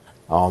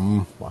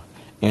 And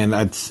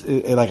I'd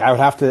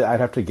have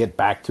to get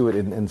back to it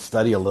and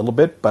study a little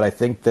bit, but I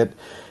think that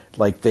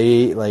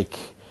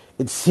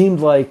it seemed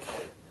like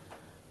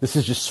this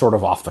is just sort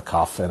of off the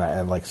cuff,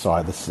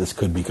 this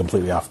could be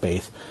completely off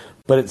base,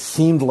 but it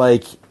seemed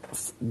like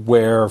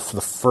where for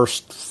the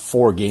first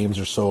 4 games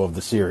or so of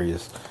the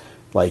series,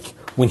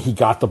 when he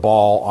got the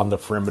ball on the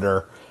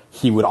perimeter,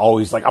 he would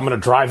always I'm going to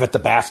drive at the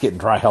basket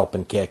and try help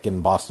and kick,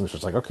 and Boston was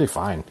just like, okay,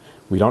 fine,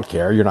 we don't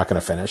care, you're not going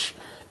to finish.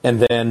 And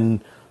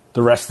then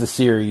the rest of the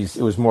series,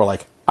 it was more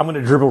like, I'm going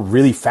to dribble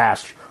really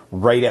fast,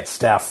 right at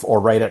Steph or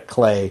right at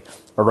Clay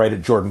or right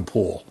at Jordan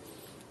Poole.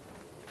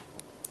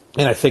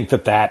 And I think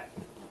that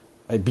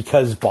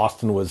because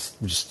Boston was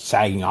just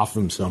sagging off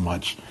him so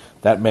much,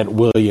 that meant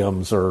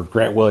Williams or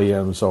Grant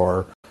Williams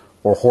or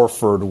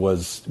Horford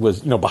was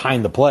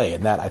behind the play,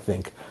 and that I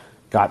think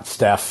got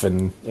Steph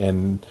and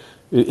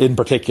in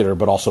particular,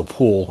 but also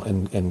Poole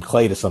and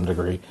Clay to some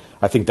degree.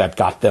 I think that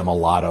got them a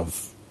lot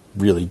of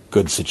really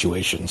good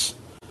situations.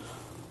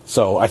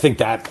 So I think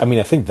that,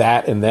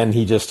 and then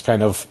he just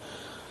kind of,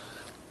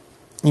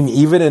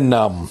 even in,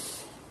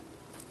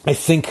 I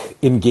think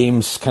in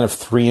games kind of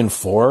 3 and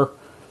 4,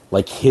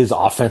 like his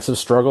offensive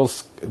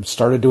struggles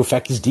started to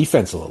affect his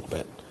defense a little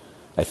bit.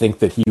 I think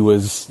that he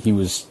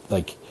was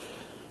like,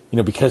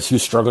 because he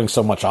was struggling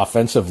so much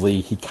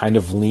offensively, he kind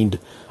of leaned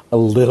a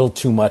little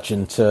too much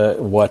into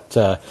what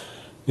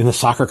in the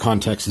soccer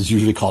context is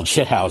usually called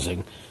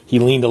shithousing. He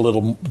leaned a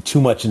little too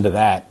much into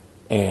that,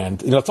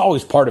 and it's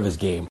always part of his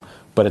game,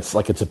 but it's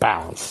a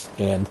balance,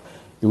 and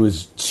it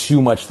was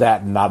too much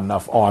that and not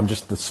enough, I'm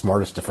just the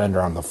smartest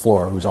defender on the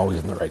floor who's always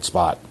in the right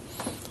spot.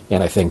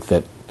 And I think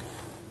that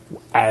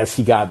as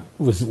he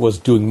was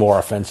doing more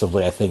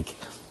offensively, I think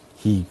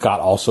he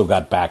also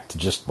got back to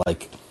just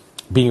like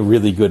being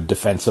really good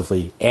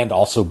defensively and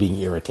also being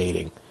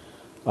irritating.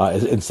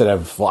 Instead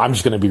of, I'm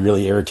just going to be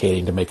really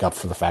irritating to make up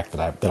for the fact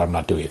that I'm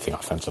not doing anything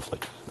offensively.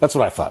 That's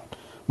what I thought.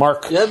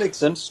 Mark? Yeah, that makes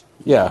sense.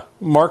 Yeah.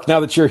 Mark,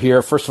 now that you're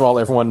here, first of all,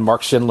 everyone,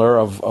 Mark Schindler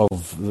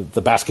of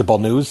the Basketball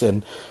News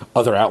and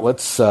other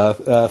outlets,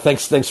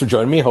 thanks for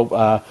joining me.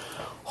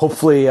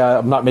 Hopefully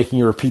I'm not making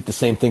you repeat the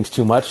same things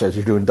too much as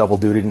you're doing double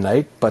duty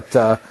tonight. But,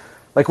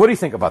 what do you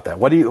think about that?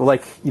 What do you,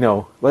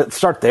 let's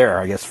start there,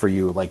 I guess, for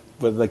you,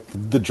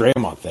 with the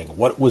Draymond thing.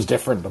 What was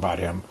different about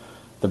him,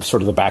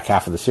 sort of the back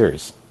half of the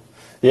series?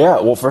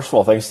 Yeah, well, first of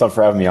all, thanks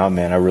for having me on,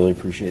 man. I really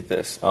appreciate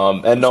this.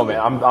 And no, man,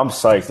 I'm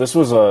psyched. This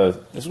was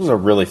a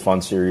really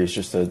fun series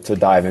just to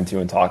dive into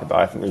and talk about.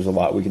 I think there's a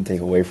lot we can take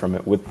away from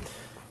it. With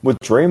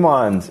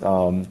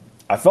Draymond,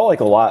 I felt like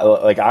a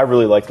lot. Like I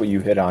really liked what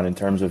you hit on in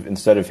terms of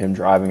instead of him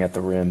driving at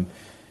the rim,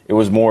 it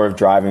was more of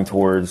driving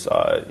towards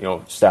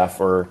Steph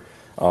or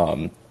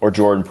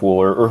Jordan Poole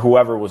or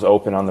whoever was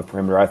open on the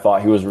perimeter. I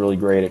thought he was really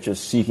great at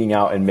just seeking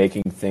out and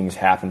making things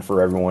happen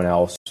for everyone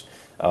else.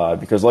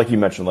 Because, like you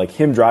mentioned, like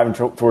him driving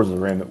towards the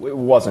rim, it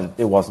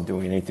wasn't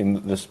doing anything.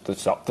 The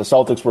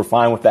Celtics were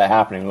fine with that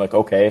happening. Like,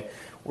 okay,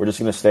 we're just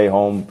going to stay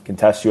home,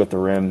 contest you at the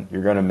rim.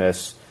 You're going to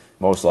miss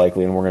most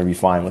likely, and we're going to be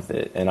fine with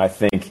it. And I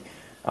think,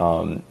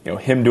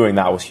 him doing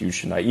that was huge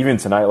tonight. Even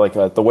tonight, like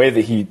the way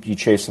that he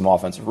chased some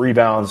offensive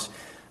rebounds,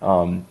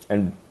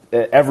 and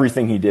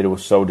everything he did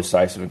was so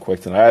decisive and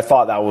quick tonight. I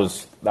thought that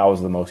was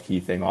the most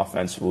key thing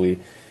offensively.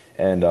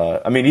 And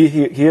he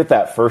hit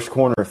that first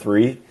corner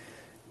three.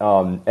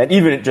 And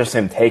even just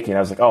him taking, I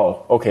was like,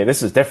 oh, okay,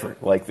 this is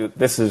different. Like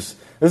this is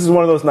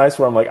one of those nights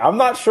where I'm like, I'm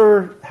not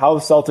sure how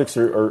the Celtics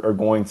are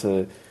going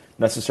to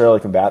necessarily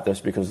combat this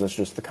because that's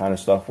just the kind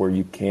of stuff where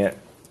you can't.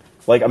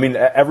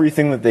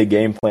 Everything that they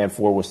game planned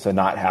for was to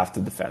not have to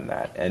defend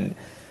that, and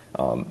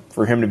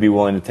for him to be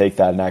willing to take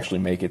that and actually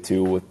make it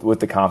too with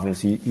the confidence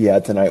he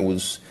had tonight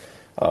was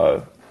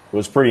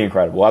pretty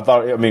incredible. I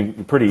thought,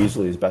 pretty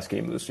easily his best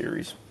game of the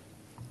series.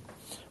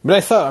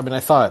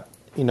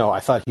 I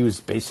thought he was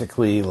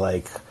basically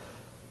like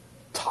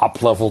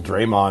top level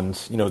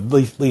Draymond,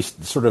 at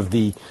least sort of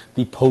the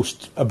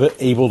post a bit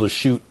able to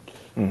shoot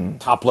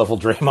top level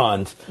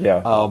Draymond.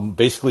 Yeah.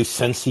 Basically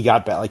since he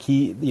got back, like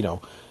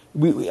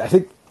I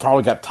think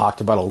probably got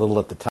talked about a little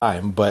at the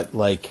time, but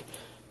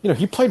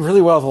he played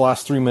really well the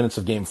last 3 minutes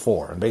of Game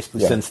 4, and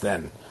basically since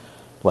then,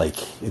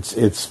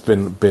 it's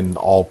been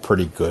all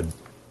pretty good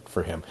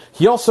for him.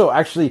 He also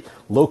actually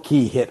low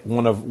key hit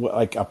one of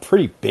a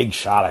pretty big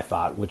shot, I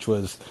thought, which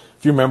was,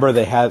 if you remember,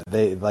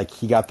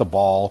 he got the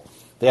ball.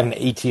 They had an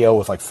ATO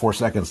with 4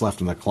 seconds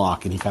left on the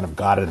clock, and he kind of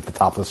got it at the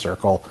top of the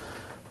circle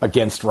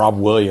against Rob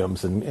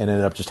Williams, and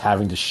ended up just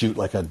having to shoot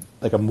like a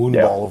moon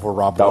ball over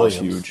Rob Williams.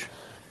 That was huge.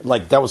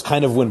 That was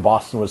kind of when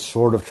Boston was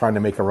sort of trying to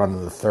make a run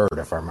in the third,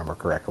 if I remember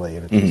correctly.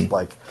 And it's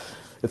just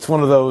it's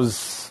one of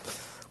those,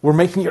 we're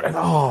making it,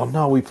 oh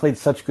no, we played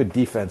such good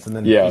defense, and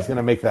then he's going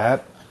to make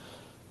that.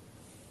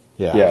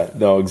 Yeah,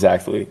 no,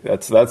 exactly.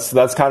 That's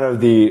kind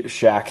of the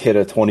Shaq hit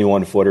a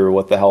 21-footer.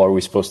 What the hell are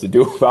we supposed to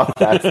do about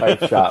that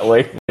type shot?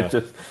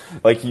 Just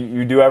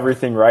you do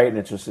everything right, and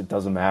it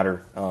doesn't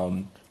matter.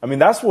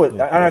 That's what,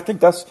 and I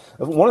think that's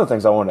one of the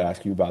things I wanted to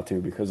ask you about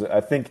too, because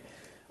I think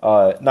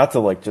not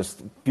to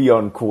just be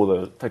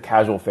uncool to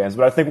casual fans,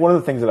 but I think one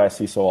of the things that I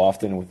see so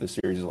often with this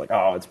series is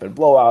it's been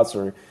blowouts,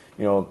 or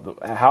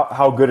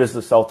how good is the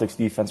Celtics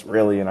defense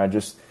really? And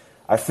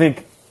I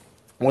think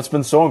what's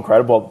been so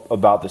incredible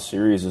about this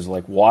series is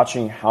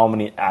watching how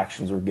many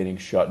actions are getting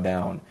shut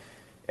down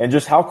and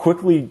just how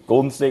quickly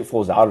Golden State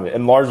flows out of it,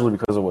 and largely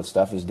because of what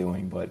Steph is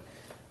doing. But,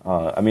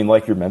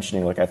 like you're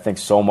mentioning, I think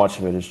so much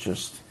of it is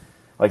just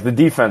the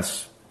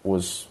defense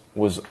was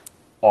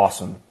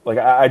awesome.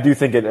 I do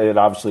think it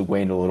obviously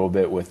waned a little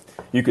bit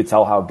you could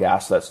tell how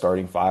gassed that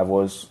starting five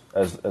was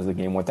as the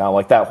game went down.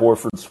 That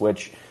Horford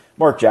switch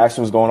Mark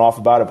Jackson was going off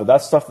about it, but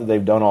that's stuff that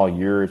they've done all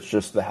year. It's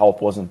just the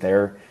help wasn't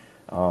there.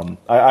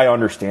 I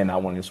understand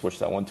not wanting to switch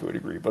that one to a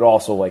degree, but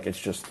also like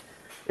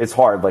it's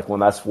hard. Like when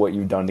that's what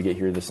you've done to get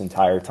here this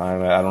entire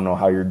time. I don't know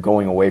how you're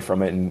going away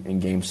from it in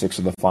Game 6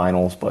 of the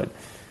finals, but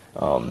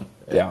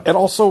yeah. And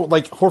also,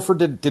 like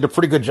Horford did a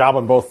pretty good job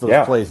on both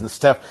those plays, and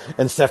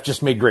Steph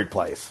just made great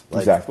plays.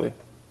 Like, exactly.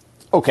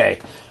 Okay,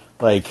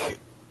 like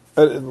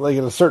at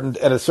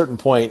a certain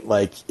point,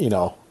 like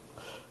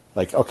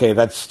like okay,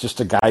 that's just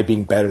a guy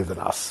being better than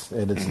us,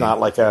 and it's not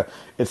like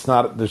there's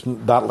not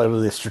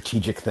literally a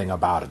strategic thing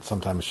about it.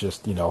 Sometimes it's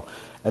just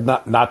and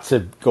not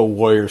to go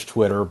Warriors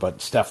Twitter,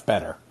 but Steph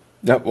better.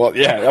 Yeah, well,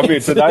 yeah. I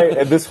mean,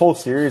 tonight this whole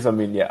series, I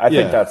mean, I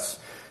think that's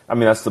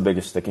the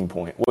biggest sticking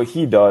point. What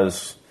he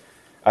does.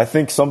 I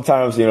think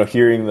sometimes,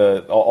 hearing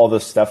all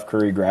the Steph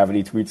Curry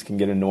gravity tweets can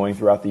get annoying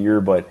throughout the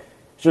year, but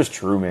it's just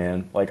true,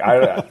 man. Like,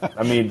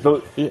 I mean,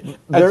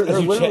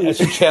 as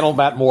you channel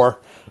Matt Moore.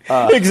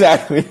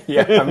 Exactly.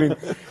 Yeah. I mean,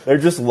 they're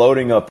just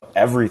loading up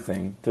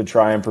everything to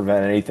try and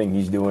prevent anything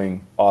he's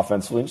doing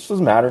offensively. It just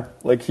doesn't matter.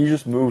 Like, he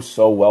just moves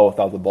so well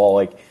without the ball.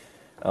 Like,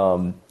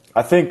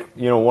 I think,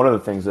 one of the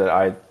things that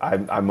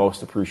I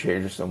most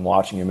appreciate just in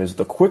watching him is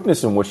the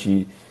quickness in which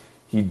he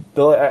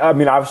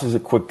obviously he's a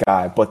quick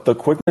guy, but the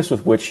quickness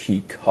with which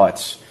he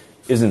cuts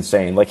is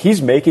insane. Like,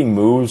 he's making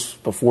moves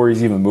before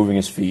he's even moving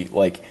his feet.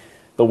 Like,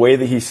 the way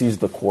that he sees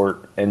the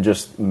court and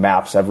just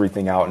maps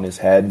everything out in his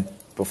head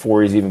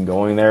before he's even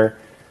going there.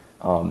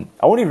 I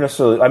wouldn't even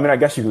necessarily, I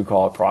guess you could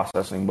call it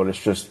processing, but it's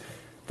just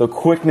the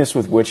quickness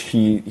with which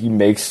he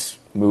makes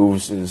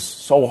moves is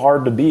so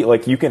hard to beat.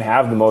 Like, you can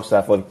have the most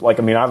athletic,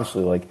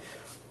 obviously, like,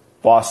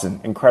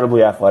 Boston,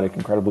 incredibly athletic,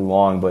 incredibly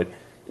long, but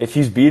if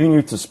he's beating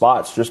you to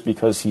spots just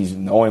because he's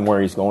knowing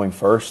where he's going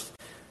first,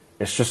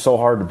 it's just so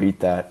hard to beat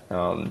that.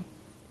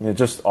 It's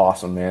just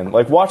awesome, man.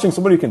 Like, watching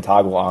somebody who can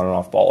toggle on and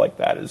off ball like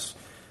that is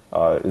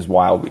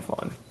wildly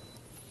fun.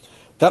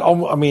 I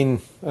don't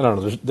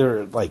know.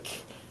 They're like,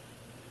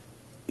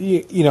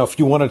 if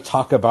you want to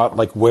talk about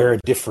like where a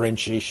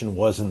differentiation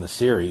was in the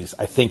series,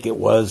 I think it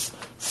was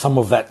some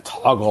of that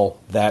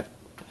toggle that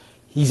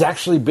he's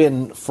actually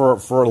been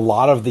for a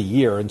lot of the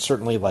year, and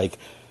certainly like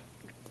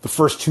the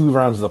first 2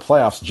 rounds of the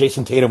playoffs,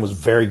 Jason Tatum was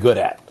very good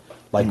at,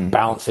 like,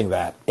 balancing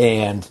that.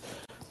 And,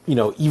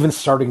 even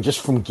starting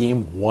just from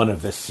game 1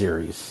 of this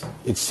series,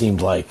 it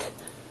seemed like,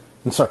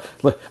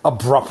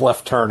 abrupt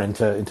left turn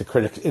into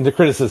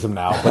criticism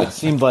now, but it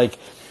seemed like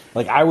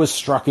I was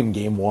struck in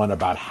game 1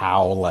 about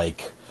how,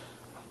 like,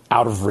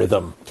 out of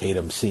rhythm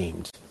Tatum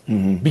seemed.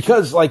 Mm-hmm.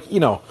 Because,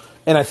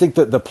 and I think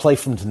that the play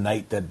from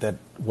tonight that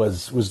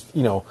was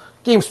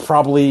games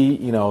probably,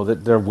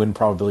 that their win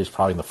probability is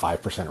probably in the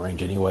 5%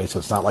 range anyway, so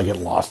it's not like it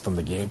lost them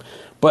the game.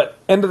 But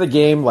end of the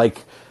game,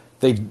 like,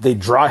 they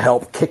draw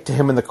help, kick to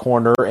him in the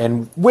corner,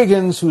 and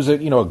Wiggins, who's a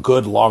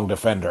good long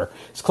defender,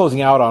 is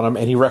closing out on him,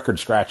 and he record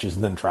scratches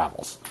and then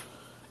travels.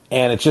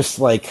 And it's just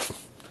like,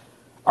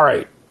 all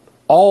right,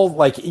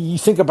 you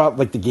think about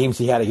like the games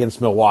he had against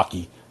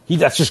Milwaukee,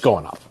 that's just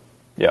going up.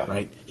 Yeah.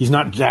 Right? He's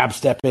not jab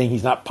stepping,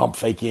 he's not pump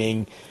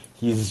faking.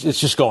 It's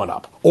just going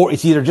up, or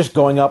it's either just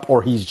going up,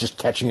 or he's just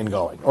catching and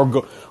going,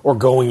 or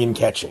going and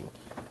catching.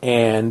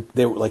 And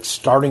they were like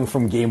starting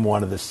from game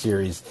 1 of this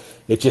series.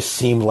 It just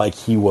seemed like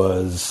he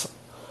was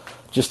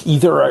just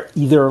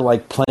either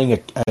like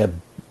playing a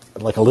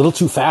little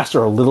too fast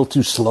or a little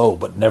too slow,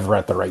 but never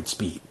at the right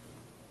speed.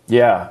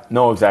 Yeah,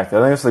 no, exactly.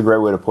 I think that's a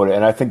great way to put it,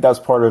 and I think that's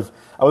part of.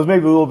 I was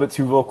maybe a little bit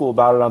too vocal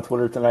about it on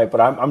Twitter tonight,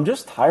 but I'm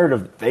just tired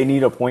of they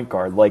need a point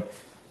guard. Like,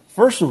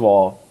 first of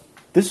all,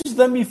 this is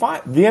the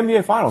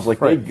NBA Finals.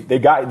 Like, right.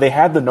 They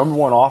had the number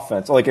 1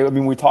 offense. Like,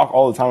 we talk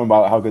all the time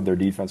about how good their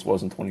defense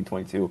was in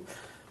 2022,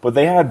 but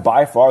they had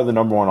by far the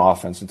number 1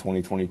 offense in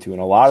 2022,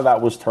 and a lot of that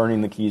was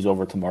turning the keys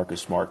over to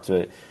Marcus Smart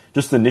to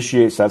just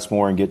initiate sets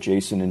more and get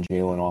Jason and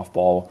Jalen off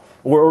ball,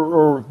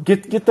 or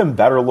get them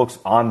better looks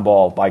on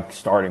ball by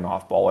starting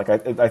off ball. Like,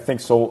 I think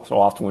so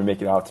often we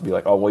make it out to be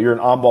like, oh, well, you're an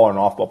on ball or an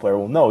off ball player.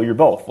 Well, no, you're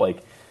both.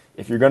 Like,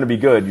 if you're going to be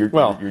good, you're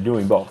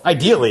doing both.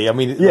 Ideally,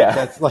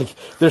 that's like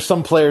there's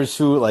some players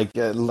who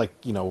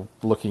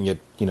looking at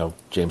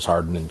James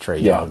Harden and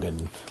Trae Young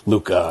and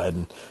Luka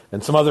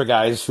and some other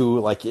guys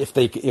who, like, if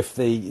they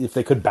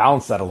could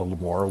balance that a little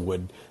more,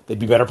 they'd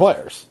be better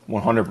players.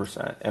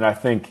 100%. And I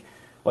think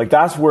like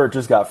that's where it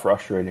just got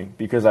frustrating,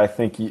 because I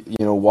think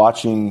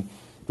watching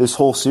this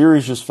whole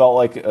series just felt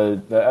like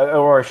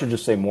or I should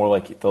just say more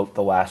like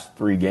the last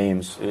 3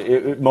 games,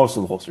 most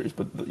of the whole series,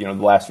 but the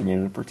last 3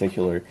 games in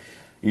particular.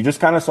 You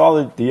just kind of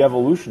saw the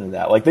evolution of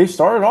that. Like, they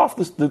started off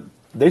this game,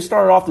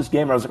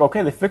 and I was like,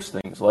 okay, they fixed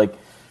things. Like,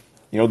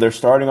 they're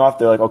starting off.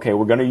 They're like, okay,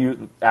 we're going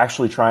to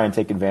actually try and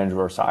take advantage of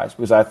our size,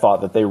 because I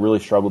thought that they really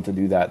struggled to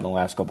do that in the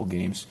last couple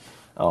games.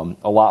 A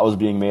lot was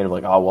being made of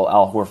like, oh, well,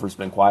 Al Horford's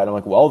been quiet. I'm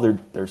like, well,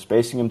 they're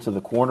spacing him to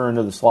the corner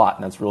into the slot,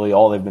 and that's really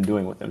all they've been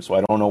doing with him. So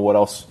I don't know what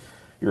else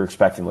you're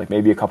expecting. Like,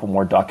 maybe a couple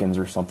more duck-ins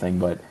or something,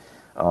 but.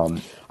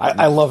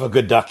 I love a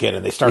good duck in,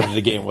 and they started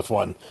the game with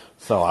one,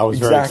 so I was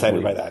very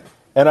excited by that.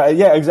 And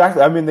yeah,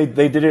 exactly. I mean,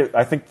 they did it.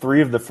 I think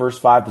 3 of the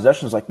first 5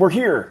 possessions. Like, we're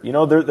here.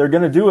 They're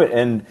going to do it,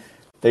 and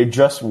they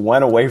just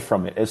went away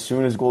from it as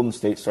soon as Golden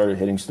State started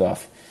hitting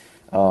stuff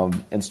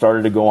and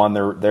started to go on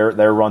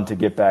their run to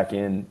get back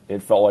in.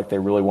 It felt like they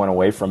really went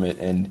away from it,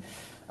 and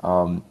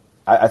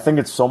I think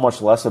it's so much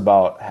less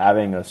about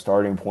having a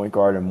starting point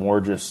guard and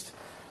more just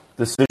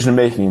decision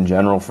making in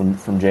general from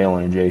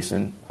Jalen and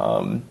Jason,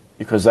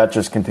 because that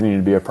just continued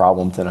to be a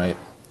problem tonight.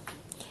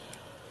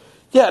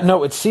 Yeah,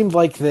 no, it seemed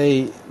like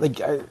it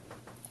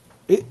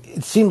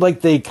seemed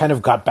like they kind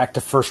of got back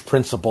to first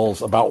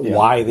principles about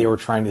why they were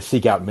trying to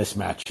seek out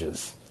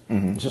mismatches.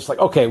 Mm-hmm. It's just like,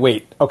 okay,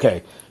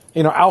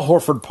 Al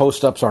Horford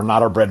post-ups are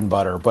not our bread and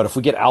butter, but if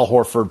we get Al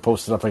Horford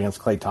posted up against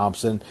Klay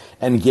Thompson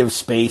and give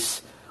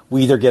space,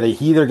 he either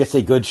gets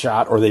a good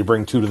shot or they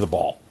bring 2 to the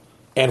ball,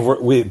 and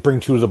we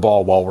bring 2 to the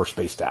ball while we're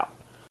spaced out.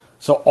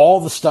 So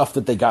all the stuff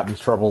that they got in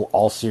trouble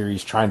all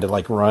series trying to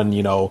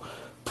run,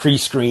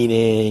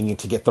 pre-screening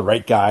to get the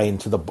right guy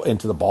into the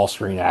ball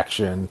screen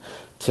action,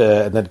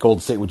 and then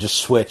Golden State would just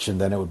switch, and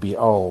then it would be,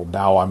 oh,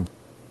 now I'm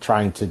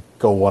trying to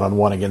go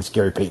one-on-one against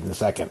Gary Payton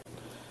II.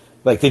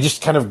 Like, they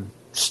just kind of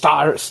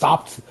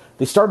stopped.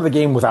 They started the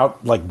game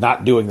without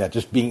not doing that,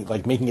 just being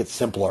making it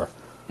simpler.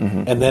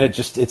 Mm-hmm. And then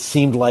it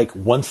seemed like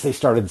once they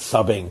started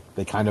subbing,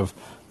 they kind of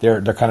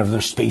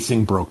their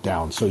spacing broke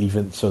down. So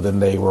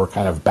then they were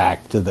kind of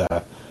back to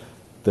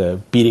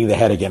the beating the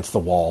head against the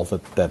wall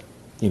that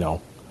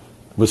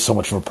was so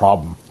much of a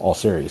problem all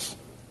series.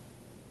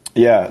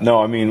 Yeah,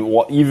 no, I mean,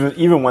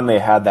 even when they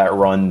had that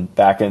run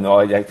back in,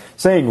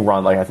 saying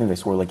run, I think they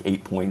scored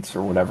 8 points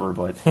or whatever,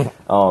 but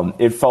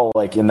it felt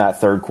like in that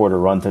third quarter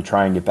run to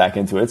try and get back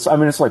into it.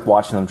 It's like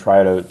watching them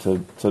try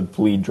to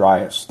bleed dry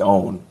a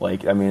stone.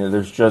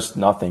 There's just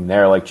nothing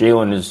there.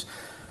 Jalen is,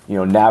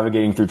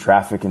 navigating through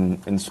traffic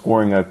and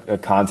scoring a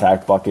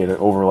contact bucket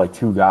over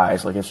 2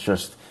 guys.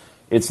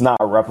 It's not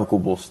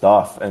replicable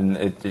stuff, and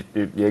it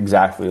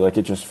exactly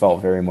it just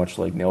felt very much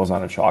like nails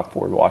on a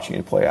chalkboard watching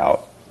it play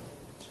out.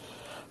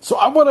 So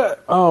I want to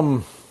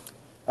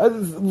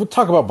we'll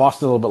talk about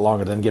Boston a little bit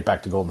longer, then get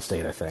back to Golden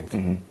State. I think.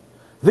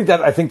 Mm-hmm.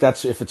 I think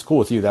that's, if it's cool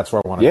with you, that's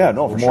where I want to. Yeah,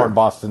 no, for more sure. in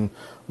Boston,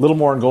 a little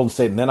more in Golden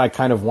State, and then I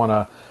kind of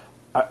want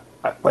to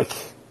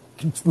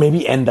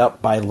maybe end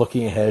up by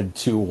looking ahead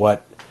to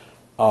what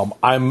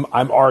I'm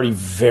already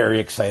very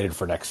excited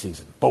for next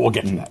season, but we'll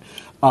get to that.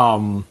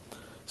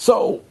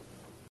 So.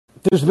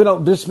 There's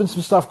been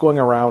some stuff going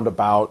around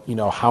about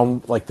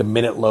how the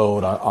minute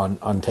load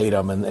on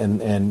Tatum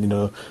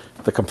and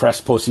the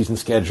compressed postseason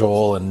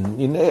schedule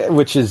and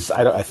which is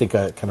I think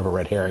a kind of a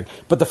red herring,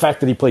 but the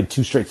fact that he played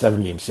 2 straight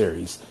 7-game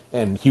series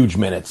and huge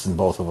minutes in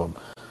both of them,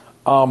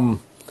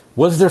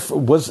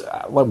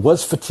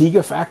 was fatigue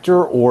a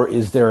factor, or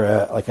is there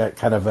a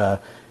kind of a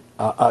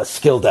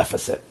skill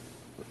deficit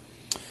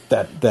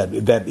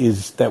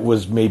that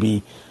was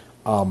maybe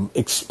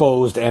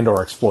exposed and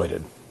or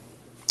exploited?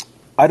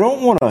 I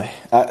don't want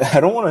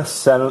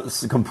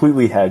to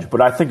completely hedge, but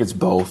I think it's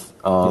both.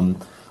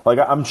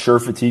 I'm sure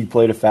fatigue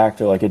played a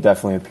factor. It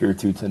definitely appeared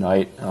to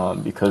tonight,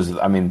 because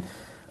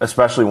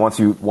especially once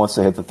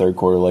they hit the third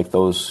quarter,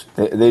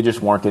 they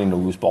just weren't getting to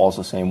loose balls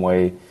the same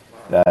way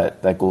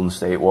that Golden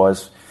State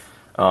was.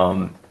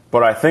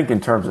 But I think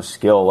in terms of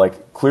skill,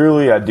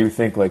 clearly I do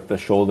think the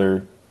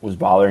shoulder was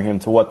bothering him.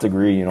 To what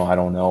degree, I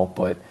don't know,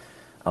 but.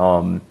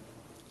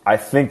 I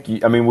think,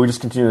 we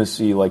just continue to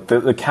see,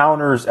 the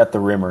counters at the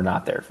rim are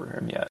not there for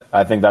him yet.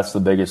 I think that's the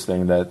biggest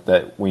thing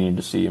that we need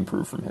to see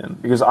improve from him.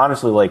 Because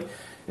honestly,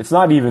 it's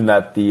not even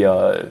that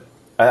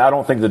I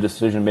don't think the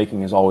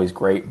decision-making is always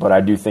great, but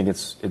I do think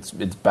it's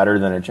better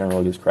than it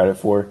generally gives credit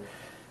for.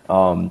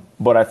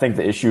 But I think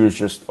the issue is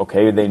just,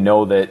 they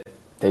know that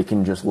they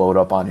can just load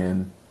up on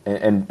him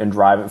and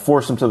drive it,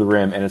 force him to the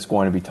rim, and it's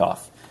going to be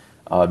tough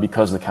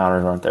because the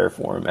counters aren't there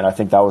for him. And I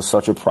think that was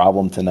such a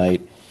problem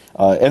tonight.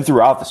 And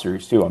throughout the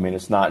series too.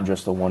 It's not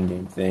just a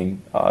 1-game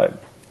thing,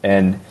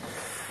 and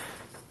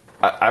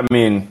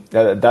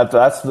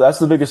that's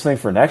the biggest thing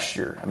for next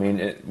year.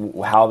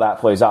 How that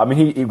plays out.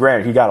 He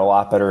granted he got a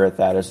lot better at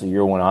that as the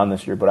year went on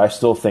this year, but I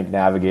still think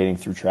navigating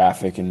through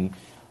traffic and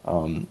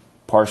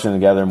parsing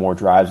together more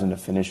drives into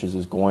finishes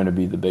is going to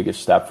be the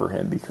biggest step for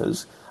him.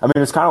 Because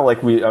it's kind of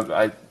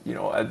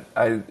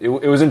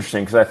it was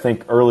interesting because I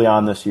think early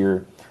on this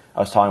year. I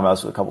was talking about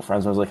this with a couple of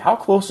friends, and I was like, how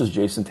close is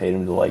Jason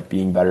Tatum to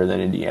being better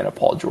than Indiana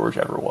Paul George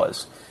ever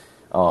was?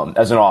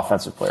 As an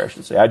offensive player, I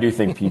should say. I do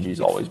think PG's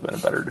always been a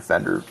better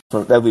defender,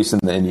 at least in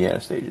the Indiana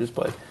stages.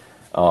 But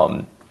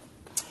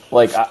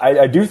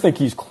I do think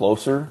he's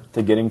closer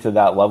to getting to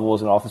that level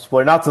as an offensive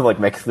player. Not to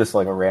make this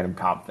a random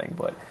comp thing,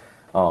 but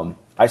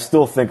I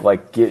still think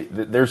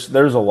there's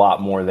a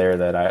lot more there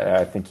that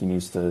I think he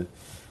needs to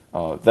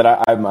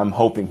that I'm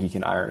hoping he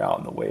can iron out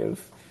in the way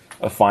of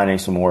finding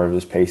some more of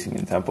his pacing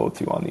and tempo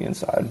too on the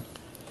inside.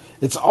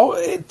 At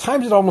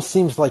times it almost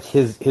seems like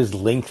his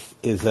length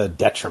is a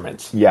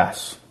detriment.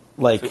 Yes,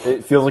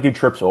 it feels like he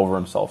trips over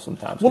himself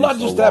sometimes. Well, not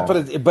just that,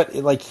 but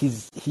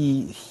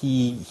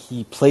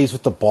he plays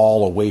with the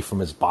ball away from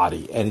his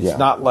body, and it's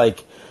not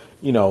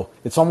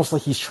it's almost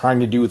like he's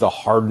trying to do the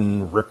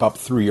Harden rip up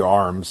through your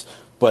arms,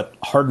 but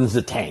Harden's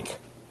a tank,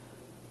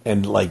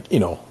 and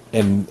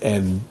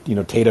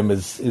Tatum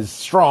is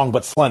strong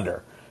but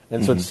slender,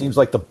 and so it seems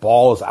like the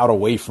ball is out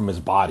away from his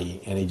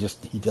body, and he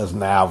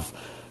doesn't have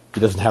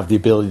the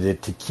ability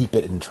to keep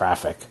it in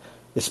traffic,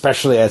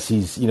 especially as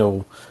he's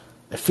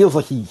it feels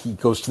like he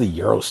goes to the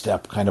Euro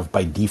step kind of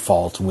by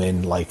default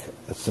when like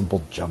a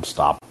simple jump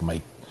stop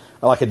might,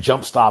 like a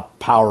jump stop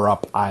power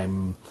up.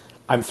 I'm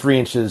 3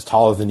 inches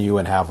taller than you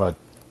and have a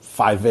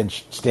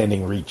 5-inch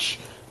standing reach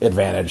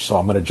advantage, so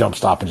I'm going to jump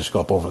stop and just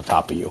go up over the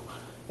top of you.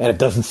 And it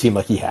doesn't seem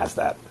like he has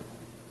that.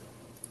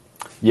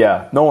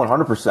 Yeah, no,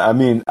 100%. I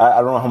mean,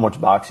 I don't know how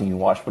much boxing you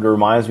watch, but it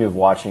reminds me of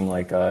watching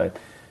like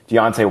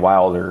Deontay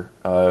Wilder,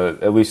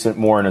 at least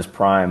more in his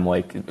prime,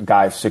 like a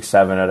guy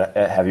 6'7"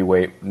 at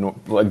heavyweight,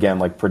 again,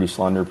 like pretty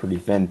slender, pretty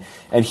thin.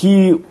 And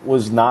he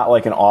was not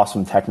like an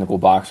awesome technical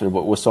boxer,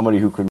 but was somebody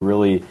who could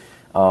really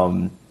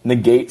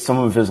negate some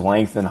of his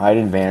length and height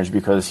advantage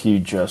because he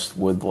just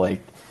would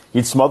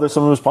he'd smother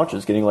some of his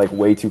punches, getting like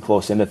way too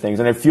close into things.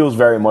 And it feels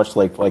very much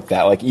like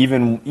that. Like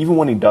even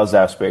when he does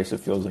have space,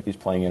 it feels like he's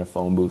playing in a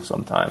phone booth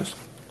sometimes.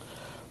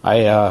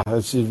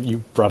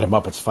 You brought him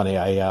up. It's funny.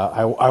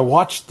 I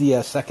watched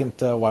the second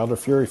Wilder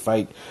Fury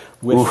fight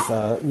with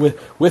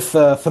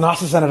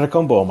Thanasis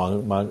Antetokounmpo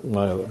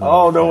among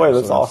oh no way,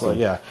 that's awesome.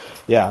 He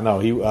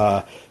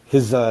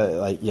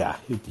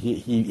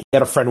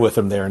had a friend with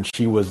him there, and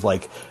she was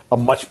like a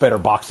much better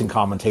boxing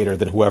commentator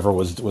than whoever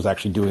was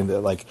actually doing the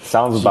like.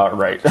 Sounds about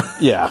right.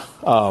 Yeah.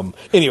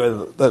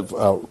 Anyway,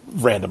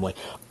 randomly.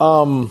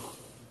 No,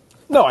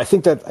 I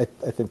think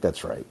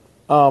that's right.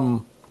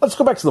 Let's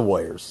go back to the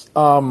Warriors.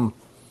 So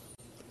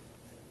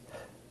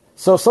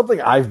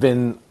something I'm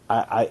going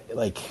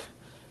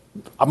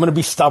to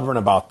be stubborn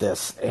about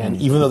this, and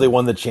even though they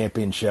won the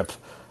championship,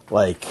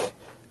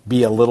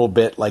 be a little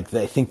bit like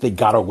I think they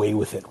got away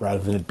with it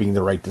rather than it being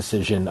the right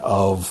decision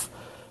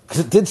because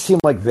it did seem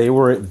like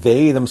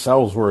they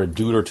themselves were a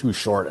dude or two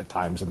short at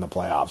times in the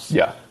playoffs.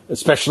 Yeah.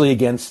 Especially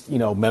against,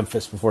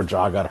 Memphis before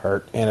Ja got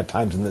hurt and at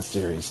times in this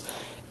series.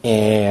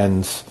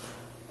 And,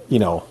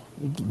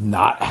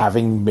 not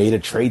having made a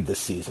trade this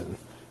season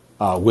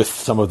with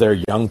some of their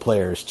young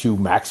players to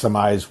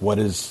maximize what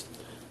is,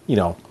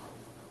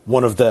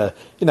 one of the,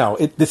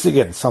 this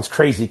again sounds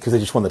crazy because they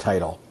just won the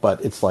title,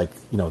 but it's like,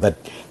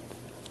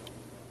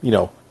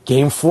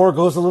 game 4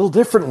 goes a little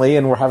differently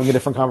and we're having a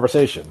different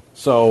conversation.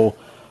 So,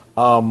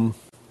 and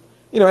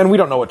we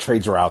don't know what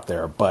trades are out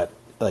there, but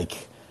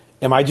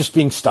am I just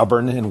being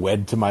stubborn and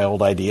wed to my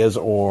old ideas,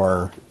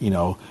 or,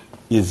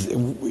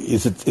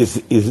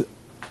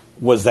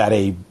 was that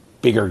a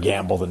bigger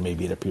gamble than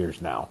maybe it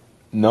appears now?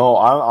 No,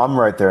 I'm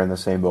right there in the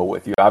same boat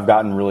with you. I've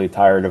gotten really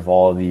tired of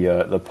all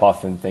the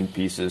puff and think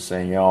pieces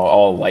saying,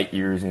 all light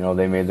years,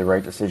 they made the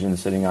right decision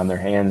sitting on their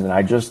hands, and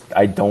I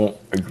don't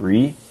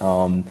agree.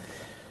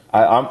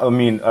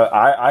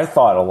 I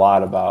thought a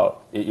lot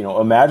about it,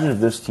 imagine if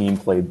this team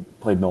played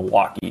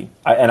Milwaukee,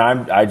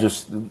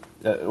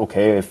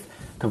 if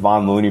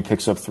Kevon Looney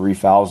picks up 3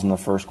 fouls in the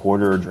first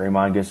quarter, or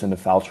Draymond gets into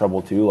foul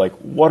trouble too,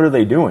 what are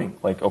they doing?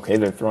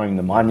 They're throwing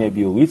the Nemanja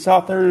Bjelica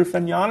out there to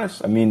defend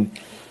Giannis. I mean,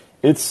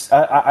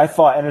 I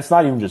thought, and it's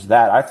not even just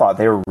that, I thought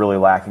they were really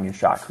lacking in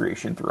shot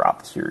creation throughout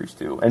the series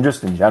too, and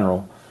just in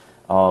general.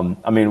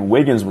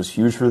 Wiggins was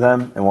huge for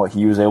them and what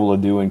he was able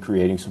to do in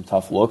creating some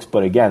tough looks,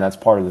 but again, that's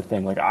part of the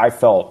thing. I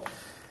felt,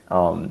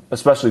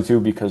 especially too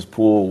because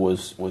Poole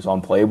was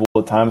unplayable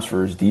at times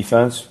for his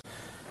defense,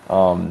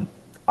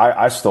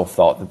 I still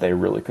felt that they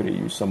really could have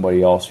used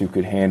somebody else who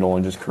could handle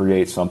and just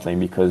create something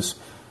because,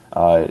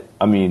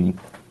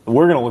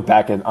 we're going to look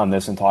back on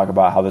this and talk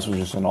about how this was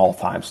just an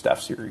all-time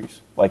Steph series.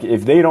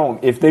 If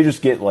they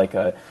just get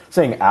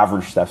saying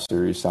average Steph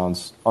series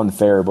sounds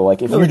unfair,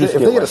 but if they get a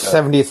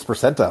 70th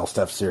percentile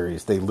Steph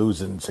series, they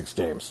lose in 6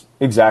 games.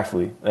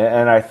 Exactly.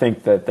 And I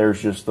think that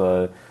there's just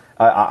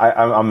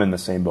I'm in the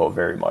same boat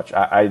very much.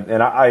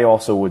 I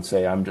also would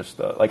say I'm just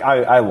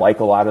I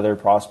like a lot of their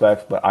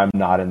prospects, but I'm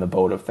not in the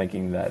boat of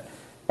thinking that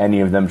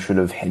any of them should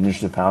have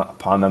hinged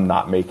upon them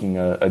not making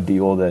a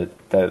deal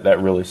that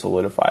really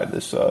solidified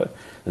this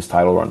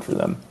title run for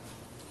them.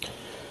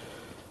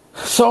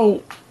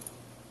 So,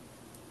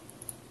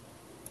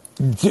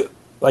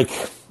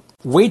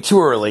 way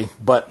too early,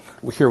 but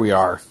here we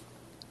are.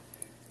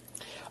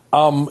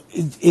 What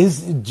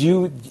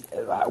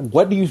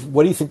do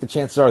you think the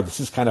chances are this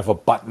is kind of a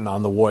button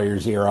on the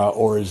Warriors era,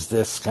 or is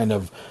this kind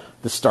of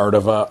the start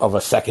of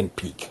a second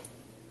peak,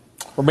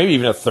 or maybe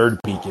even a third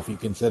peak if you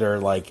consider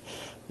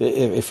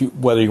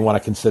whether you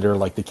want to consider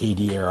the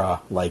KD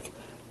era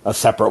a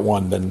separate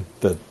one than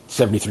the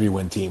 73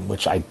 win team,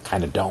 which I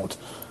kind of don't.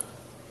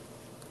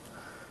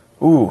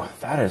 Ooh,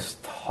 that is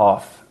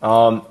tough.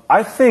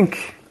 I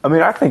think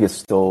it's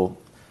still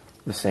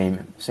the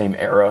same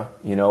era,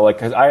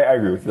 because I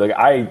agree with you.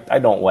 I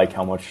don't like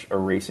how much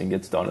erasing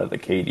gets done of the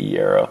KD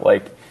era.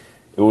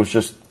 It was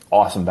just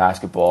awesome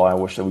basketball. I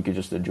wish that we could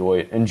just enjoy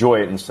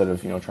it instead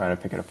of trying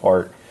to pick it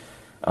apart.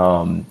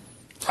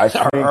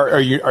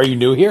 Are you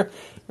new here?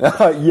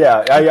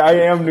 Yeah, I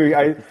am new.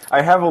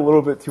 I have a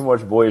little bit too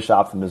much boyish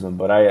optimism,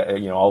 but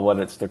I'll let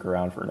it stick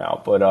around for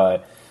now.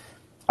 But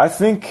I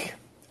think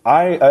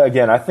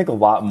I think a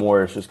lot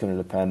more is just going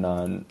to depend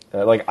on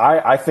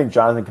I think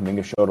Jonathan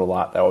Kuminga showed a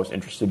lot that I was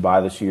interested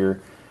by this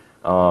year.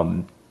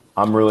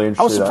 I'm really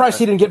interested. I was surprised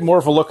he didn't get more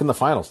of a look in the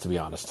finals, to be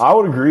honest. I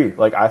would agree.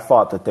 I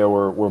thought that there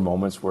were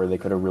moments where they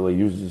could have really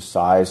used his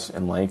size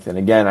and length, and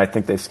again, I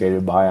think they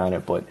skated by on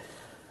it, but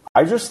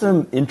I just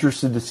am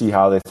interested to see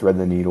how they thread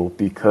the needle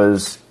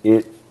because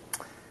I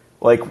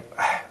don't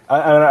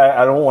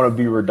want to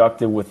be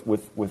reductive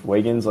with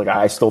Wiggins.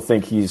 I still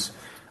think he's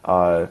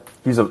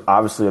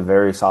obviously a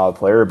very solid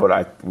player,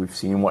 but we've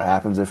seen what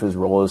happens if his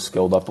role is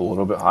scaled up a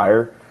little bit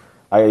higher.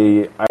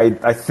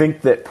 I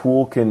think that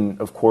Poole can,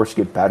 of course,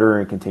 get better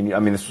and continue. I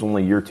mean, this was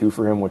only year 2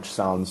 for him, which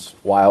sounds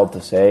wild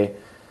to say.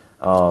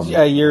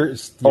 Year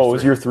it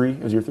was year 3.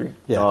 It was year 3.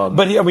 Yeah,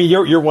 but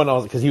year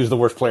 1 because he was the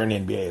worst player in the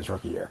NBA his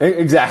rookie year.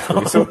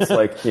 Exactly. So it's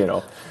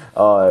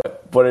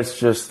but it's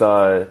just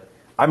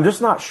I'm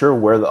just not sure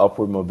where the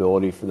upward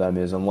mobility for them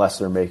is unless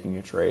they're making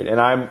a trade, and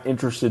I'm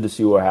interested to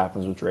see what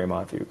happens with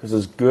Draymond too, because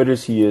as good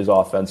as he is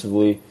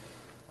offensively,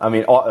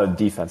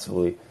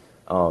 defensively.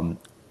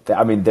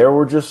 There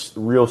were just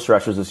real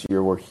stretches this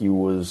year where he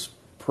was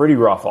pretty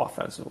rough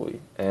offensively.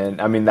 And,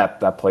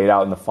 that played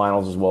out in the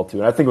finals as well, too.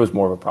 And I think it was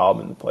more of a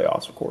problem in the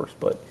playoffs, of course.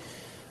 But,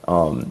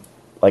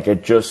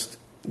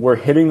 we're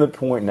hitting the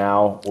point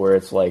now where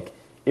it's it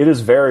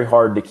is very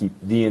hard to keep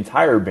the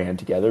entire band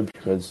together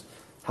because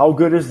how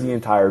good is the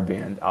entire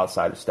band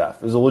outside of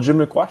Steph is a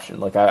legitimate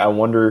question. I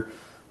wonder,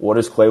 what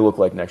does Klay look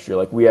like next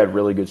year? We had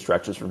really good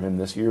stretches from him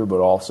this year, but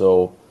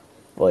also,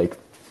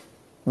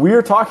 we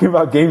are talking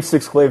about Game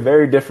 6 Klay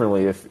very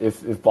differently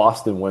if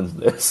Boston wins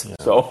this. Yeah.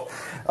 So,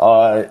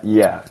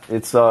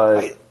 it's.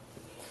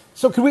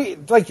 So can we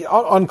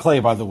on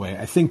Klay? By the way,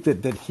 I think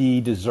that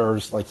he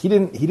deserves he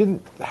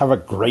didn't have a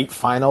great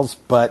finals,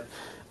 but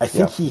I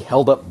think he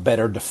held up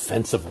better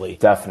defensively,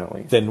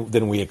 definitely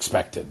than we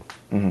expected.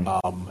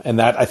 Mm-hmm. And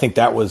that I think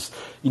that was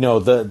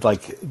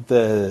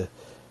the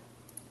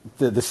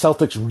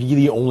Celtics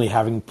really only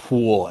having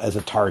Poole as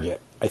a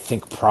target. I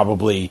think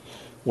probably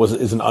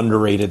is an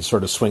underrated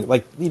sort of swing.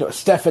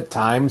 Steph at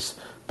times,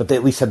 but they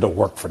at least had to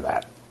work for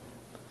that.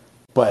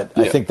 But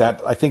yeah. I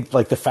think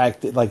the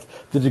fact that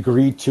the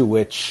degree to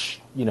which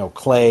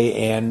Klay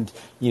and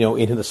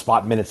into the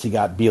spot minutes he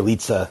got,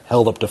 Bjelica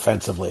held up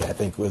defensively, I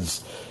think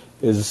is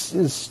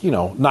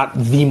not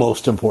the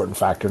most important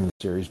factor in the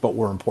series, but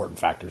were important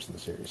factors in the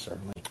series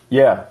certainly.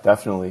 Yeah,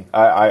 definitely.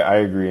 I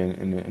agree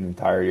in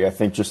entirety. I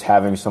think just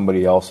having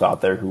somebody else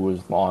out there who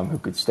was long, who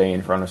could stay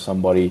in front of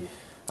somebody.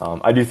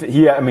 I do.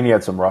 He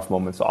had some rough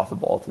moments off the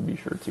ball, to be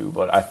sure too.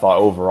 But I thought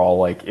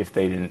overall, if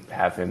they didn't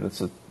have him, it's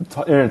an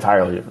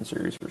entirely different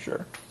series for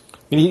sure.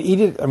 He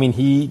did.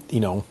 He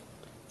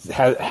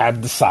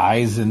had the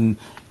size and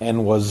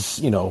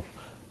was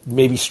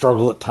maybe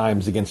struggled at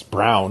times against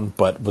Brown,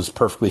 but was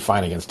perfectly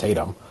fine against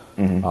Tatum.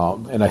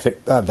 Mm-hmm. And I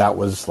think that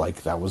was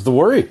the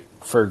worry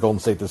for Golden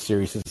State this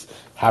series is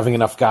having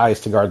enough guys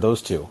to guard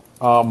those two.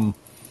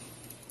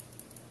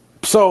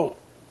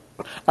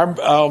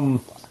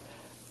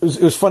 It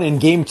was funny in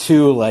Game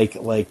 2. A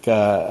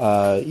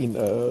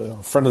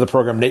friend of the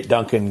program, Nate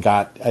Duncan,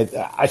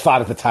 I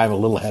thought at the time a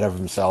little ahead of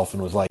himself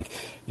and was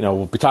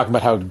we'll be talking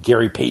about how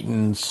Gary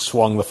Payton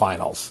swung the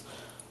finals.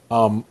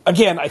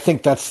 Again, I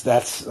think that's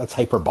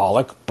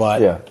hyperbolic,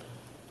 but yeah.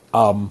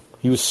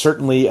 He was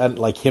certainly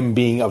him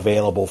being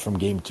available from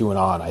Game 2 and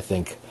on. I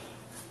think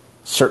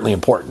certainly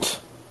important.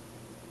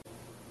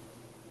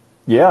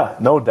 Yeah,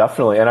 no,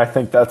 definitely, and I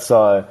think that's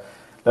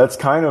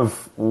kind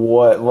of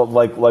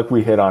what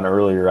we hit on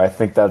earlier. I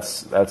think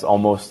that's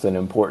almost an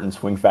important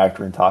swing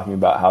factor in talking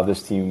about how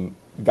this team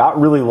got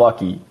really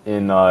lucky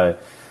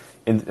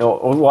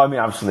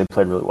obviously they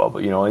played really well,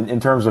 but in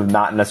terms of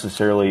not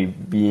necessarily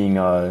being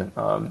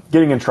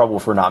getting in trouble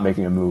for not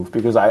making a move,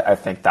 because I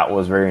think that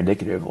was very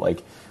indicative.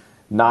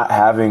 Not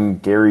having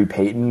Gary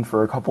Payton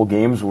for a couple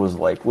games was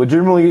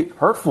legitimately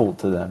hurtful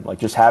to them.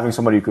 Just having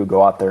somebody who could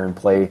go out there and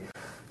play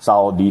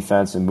solid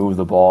defense and move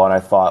the ball, and I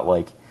thought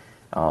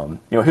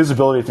his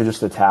ability to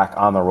just attack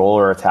on the roll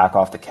or attack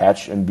off the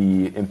catch and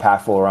be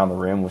impactful around the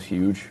rim was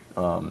huge.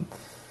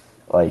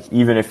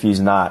 Even if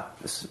he's not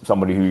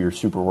somebody who you're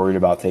super worried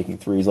about taking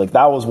threes,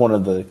 that was one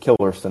of the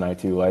killers tonight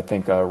too. I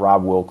think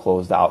Rob Will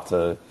closed out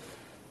to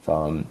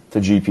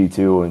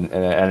GP2 and it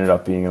ended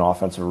up being an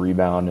offensive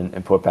rebound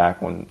and put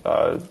back when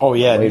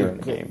later in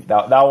the game.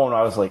 That one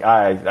I was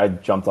I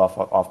jumped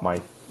off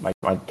my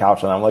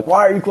couch and I'm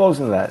why are you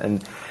closing that?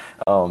 And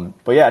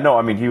but yeah,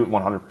 no, he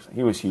 100%.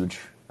 He was huge.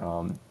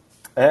 And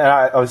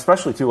I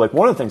especially too,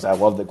 one of the things I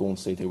loved that Golden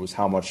State did was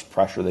how much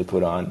pressure they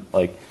put on,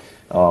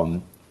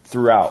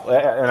 throughout.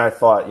 And I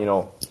thought,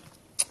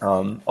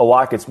 a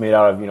lot gets made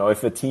out of,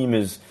 if a team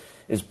is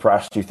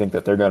pressed, you think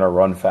that they're going to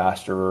run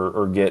faster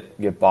or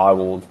get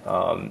boggled.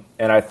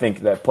 And I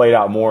think that played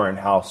out more in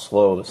how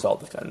slow the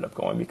Celtics ended up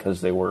going because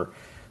they were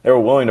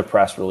willing to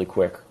press really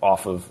quick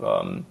off of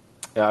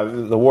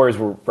the Warriors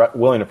were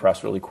willing to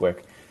press really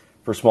quick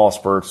for small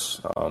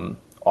spurts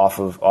off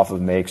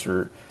of makes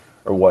or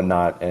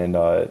whatnot. And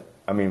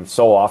I mean,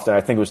 so often,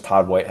 I think it was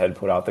Todd Whitehead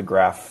put out the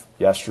graph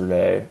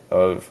yesterday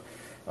of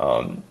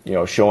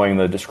showing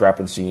the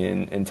discrepancy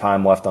in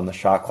time left on the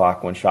shot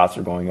clock when shots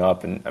are going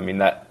up. And I mean,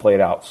 that played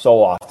out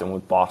so often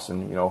with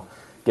Boston,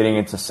 getting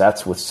into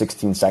sets with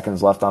 16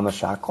 seconds left on the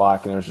shot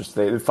clock. And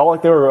it felt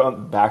like they were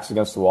backs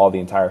against the wall the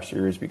entire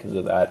series because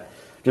of that.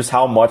 Just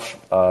how much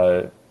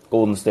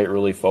Golden State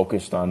really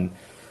focused on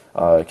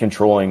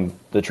controlling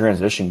the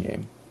transition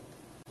game.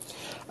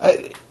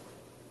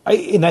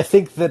 I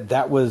think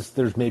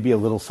there's maybe a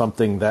little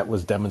something that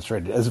was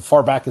demonstrated as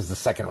far back as the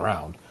second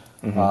round.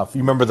 Mm-hmm. If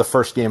you remember the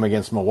first game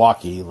against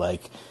Milwaukee,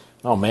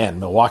 oh man,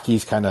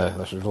 Milwaukee's kind of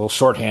a little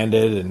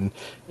shorthanded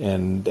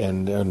and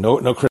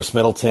no Chris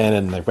Middleton,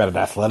 and they've got an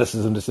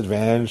athleticism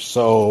disadvantage.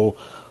 So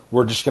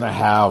we're just going to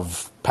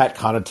have Pat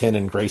Connaughton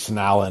and Grayson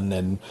Allen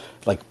and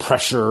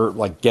pressure,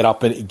 get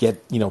up and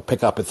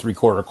pick up at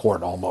 3/4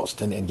 court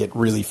almost and get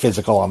really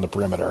physical on the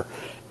perimeter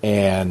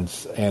and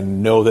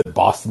know that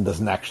Boston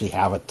doesn't actually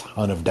have a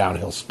ton of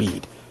downhill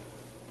speed.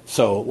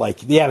 So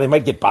they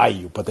might get by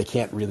you, but they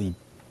can't really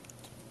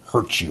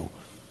hurt you.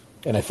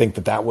 And I think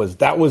that was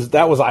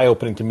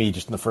eye-opening to me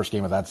just in the first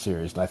game of that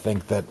series. And I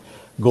think that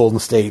Golden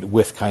State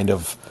with kind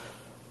of,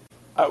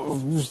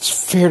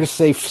 it's fair to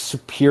say,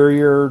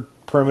 superior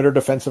perimeter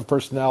defensive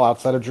personnel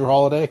outside of Jrue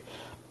Holiday,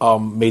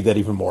 made that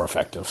even more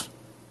effective.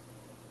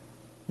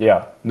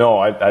 Yeah, no,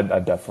 I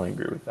definitely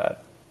agree with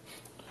that.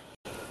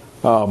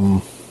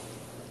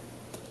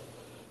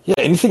 Yeah,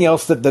 anything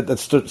else that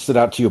stood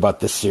out to you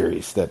about this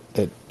series that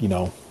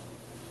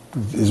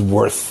is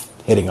worth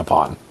hitting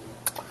upon?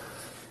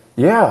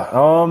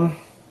 Yeah,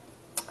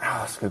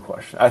 that's a good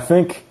question. I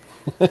think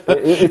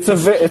there's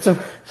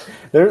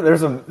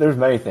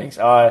many things.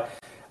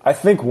 I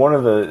think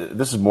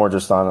this is more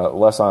just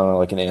less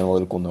on an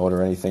analytical note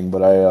or anything,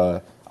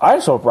 but I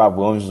just hope Rob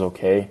Williams is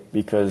okay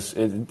because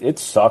it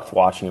sucked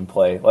watching him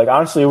play.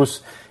 Honestly, it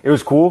was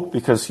cool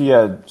because he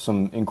had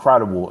some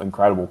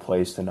incredible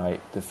plays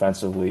tonight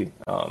defensively,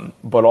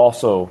 but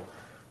also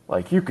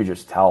you could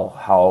just tell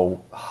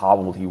how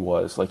hobbled he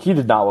was. He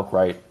did not look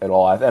right at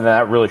all, and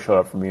that really showed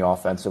up for me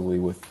offensively.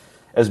 With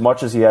as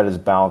much as he had his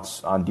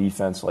bounce on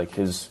defense,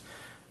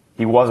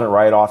 he wasn't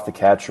right off the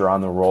catch or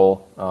on the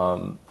roll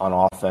on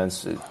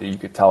offense. You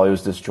could tell he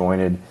was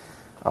disjointed.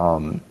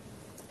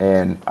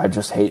 And I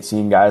just hate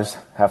seeing guys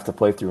have to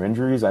play through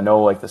injuries. I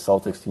know the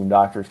Celtics team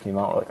doctors came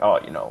out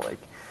and were like,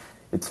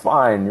 it's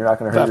fine. You're not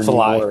going to hurt your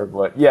knee more.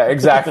 But yeah,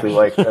 exactly.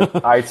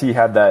 IT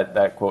had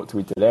that quote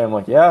tweet today. I'm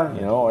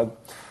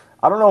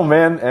I don't know,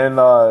 man. And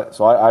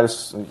so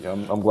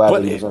I'm glad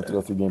that he doesn't have to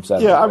go through Game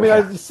 7. Yeah, I mean,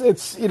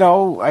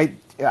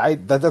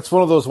 that's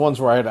one of those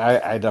ones where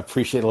I'd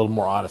appreciate a little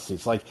more honesty.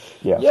 It's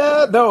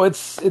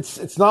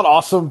it's not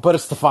awesome, but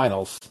it's the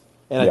finals.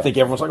 And I think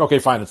everyone's okay,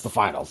 fine, it's the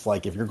finals.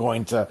 If you're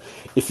going to,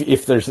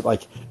 if there's you're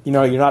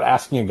not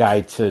asking a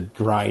guy to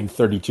grind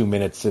 32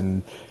 minutes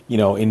in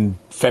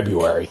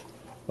February,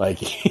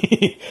 as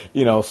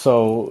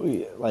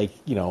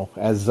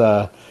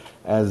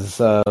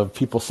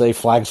people say,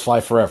 flags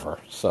fly forever.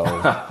 So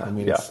I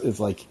mean,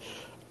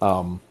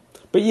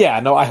 but yeah,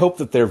 no, I hope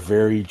that they're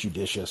very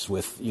judicious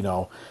with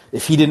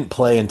if he didn't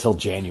play until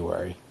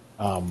January,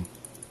 I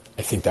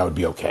think that would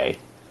be okay.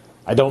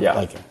 I don't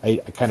I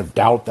kind of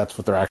doubt that's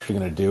what they're actually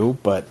going to do,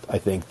 but I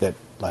think that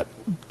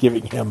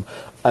giving him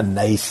a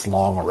nice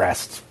long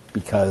rest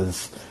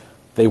because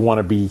they want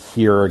to be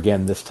here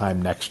again this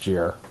time next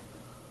year,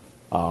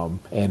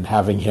 and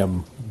having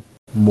him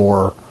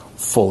more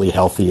fully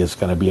healthy is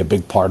going to be a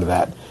big part of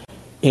that.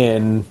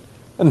 And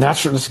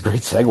that's a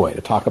great segue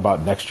to talk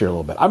about next year a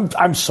little bit.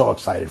 I'm so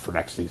excited for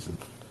next season.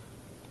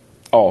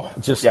 Oh,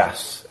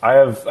 yes,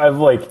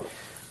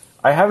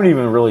 I haven't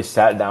even really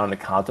sat down to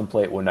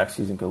contemplate what next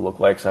season could look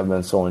like because I've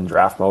been so in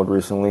draft mode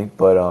recently.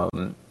 But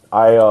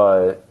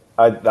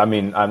I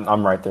mean,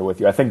 I'm right there with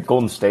you. I think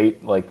Golden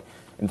State,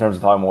 in terms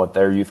of talking about what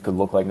their youth could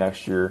look like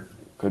next year,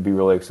 could be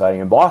really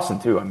exciting. And Boston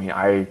too. I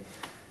mean,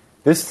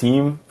 this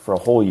team for a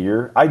whole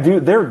year, I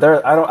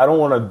don't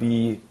want to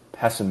be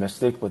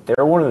pessimistic, but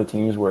they're one of the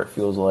teams where it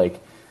feels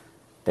like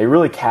they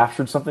really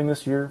captured something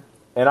this year.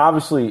 And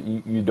obviously,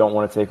 you don't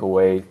want to take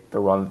away the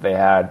run that they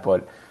had,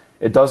 but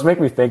it does make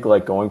me think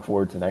going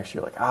forward to next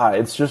year,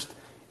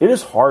 it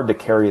is hard to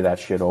carry that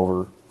shit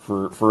over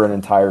for an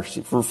entire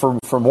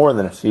for more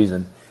than a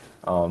season.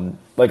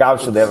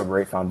 Obviously they have a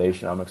great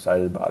foundation. I'm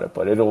excited about it,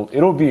 but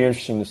it'll be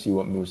interesting to see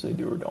what moves they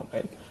do or don't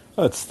make.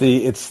 It's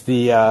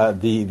the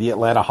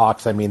Atlanta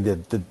Hawks. I mean the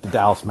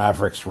Dallas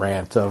Mavericks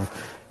rant of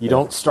you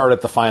don't start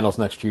at the finals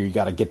next year. You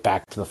got to get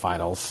back to the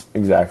finals.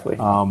 Exactly.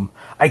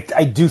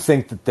 I do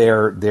think that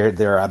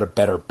they're at a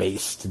better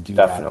base to do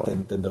that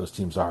than those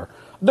teams are.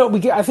 No,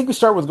 I think we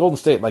start with Golden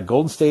State.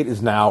 Golden State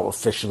is now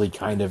officially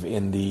kind of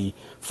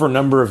for a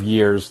number of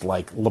years,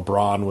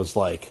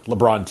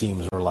 LeBron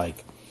teams were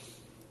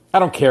I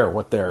don't care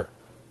what their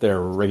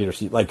regular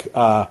season,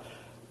 I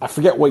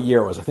forget what year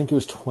it was. I think it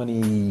was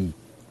 2018.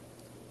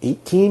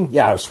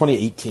 Yeah, it was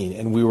 2018.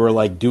 And we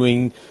were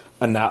doing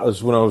and that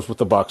was when I was with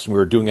the Bucks and we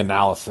were doing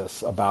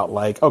analysis about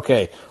like,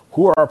 okay,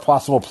 who are our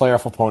possible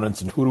playoff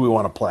opponents and who do we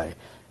want to play? And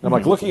I'm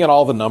like looking at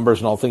all the numbers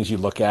and all the things you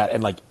look at,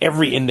 and like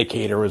every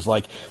indicator is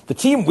like the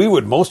team we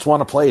would most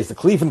want to play is the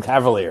Cleveland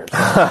Cavaliers.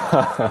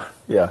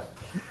 Yeah.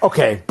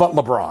 Okay, but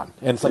LeBron,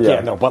 and it's like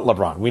but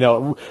LeBron. We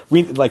know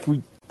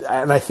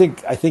and I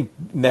think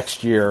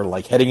next year,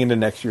 like heading into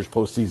next year's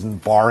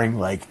postseason, barring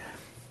like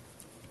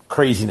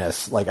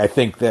craziness, like I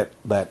think that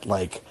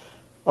like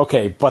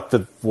okay, but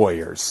the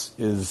Warriors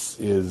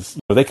is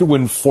they could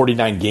win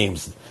 49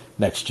 games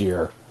next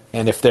year,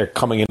 and if they're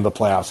coming into the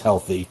playoffs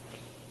healthy,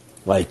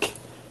 like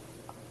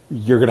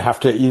you're gonna have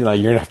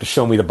to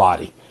show me the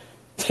body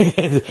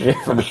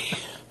for me.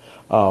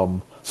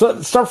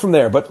 So start from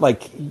there, but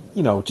like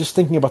just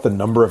thinking about the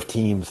number of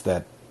teams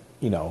that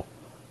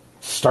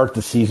start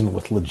the season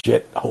with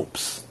legit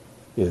hopes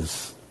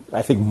is,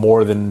 I think,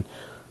 more than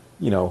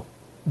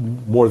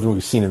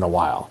we've seen in a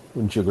while.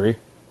 Wouldn't you agree?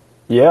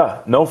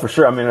 Yeah, no, for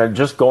sure. I mean,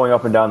 just going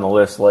up and down the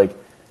list, like,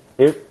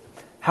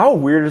 how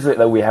weird is it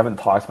that we haven't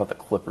talked about the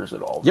Clippers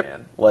at all,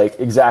 man? Like,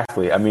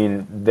 exactly. I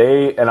mean,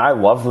 and I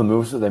love the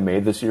moves that they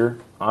made this year,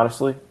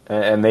 honestly,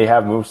 and they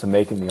have moves to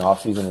make in the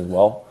offseason as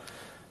well.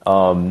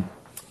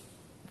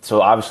 So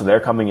obviously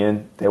they're coming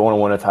in. They want to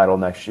win a title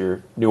next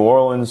year. New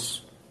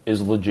Orleans is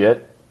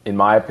legit, in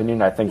my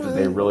opinion. I think that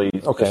they really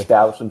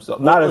established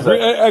themselves. Not as a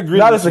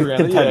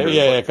contender.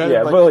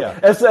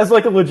 As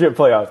like a legit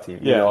playoff team.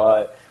 You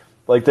know,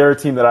 like they're a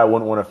team that I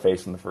wouldn't want to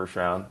face in the first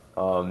round.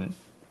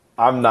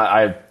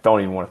 I don't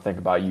even want to think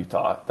about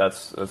Utah.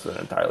 That's an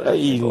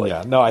entirely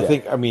different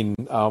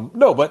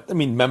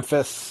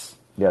Memphis.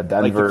 Yeah,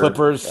 Denver. Like the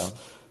Clippers.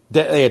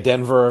 Yeah.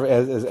 Denver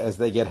as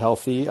they get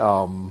healthy.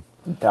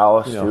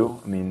 Dallas too.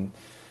 I mean,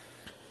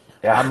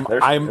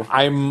 the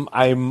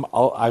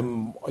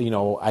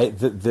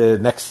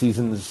next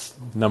season's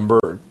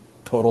number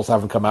totals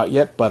haven't come out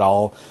yet,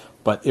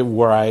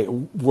 were I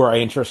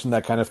interested in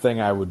that kind of thing,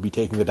 I would be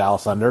taking the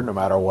Dallas under no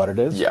matter what it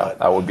is. Yeah,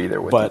 I would be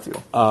there with you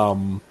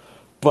too.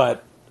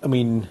 But I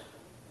mean,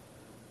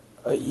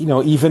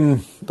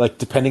 even like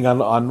depending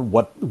on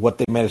what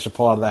they manage to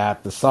pull out of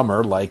that this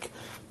summer, like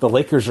the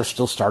Lakers are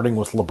still starting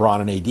with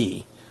LeBron and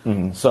AD.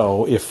 Mm-hmm.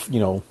 So if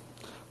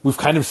we've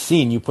kind of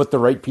seen you put the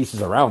right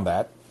pieces around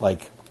that,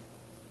 like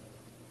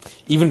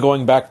even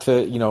going back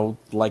to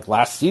like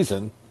last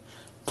season,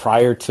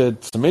 prior to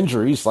some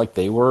injuries, like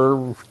they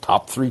were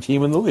top 3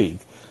 team in the league.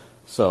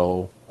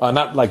 So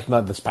not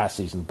this past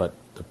season, but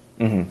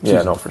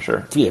for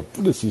sure. Yeah,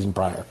 the season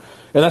prior,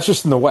 and that's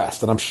just in the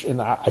West.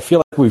 And I feel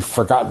like we've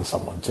forgotten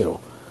someone too.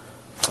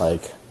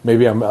 Like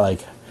maybe I'm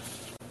like,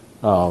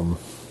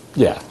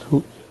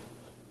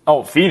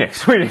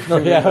 Phoenix. Phoenix.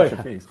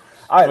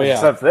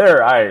 Except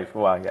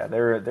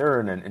they're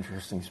in an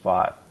interesting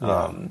spot.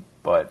 Yeah.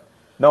 But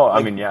no,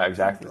 I mean,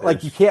 exactly.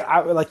 Like you can't.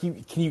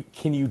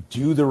 Can you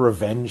do the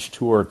revenge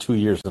tour 2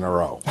 years in a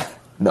row?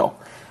 No.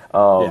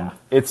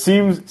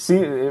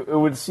 It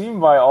would seem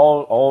by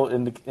all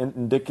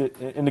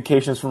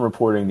indications from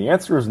reporting, the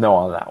answer is no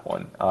on that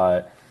one.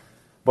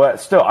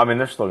 But still, I mean,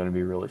 they're still going to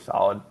be really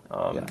solid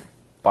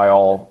by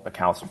all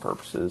accounts and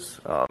purposes.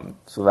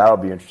 So that'll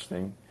be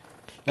interesting.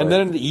 And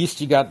then in the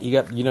East, you got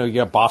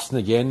Boston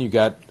again. You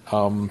got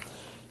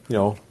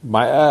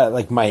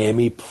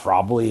Miami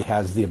probably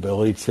has the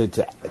ability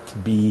to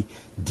be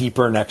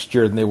deeper next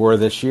year than they were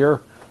this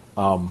year.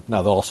 Now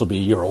they'll also be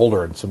a year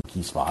older in some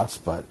key spots,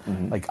 but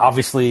like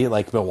obviously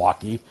like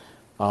Milwaukee,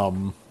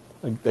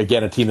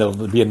 again a team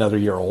that'll be another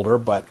year older,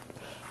 but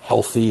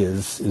healthy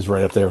is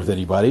right up there with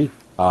anybody.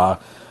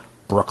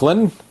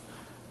 Brooklyn,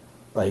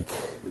 like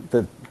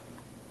the.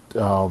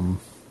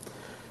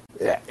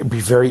 It'd be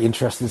very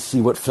interesting to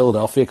see what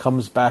Philadelphia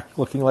comes back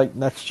looking like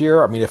next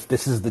year. I mean, if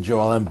this is the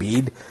Joel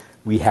Embiid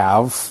we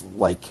have,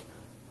 like,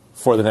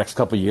 for the next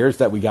couple of years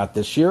that we got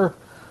this year,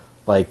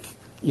 like,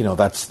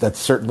 that's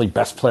certainly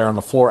best player on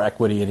the floor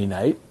equity any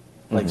night.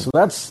 Like, so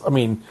that's, I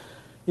mean,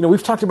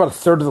 we've talked about a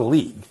third of the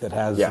league that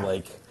has,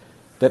 like,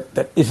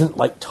 that isn't,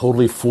 like,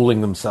 totally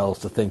fooling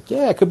themselves to think,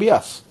 it could be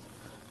us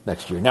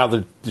next year. Now,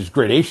 there's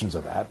gradations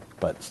of that,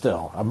 but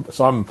still.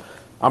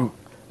 I'm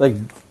like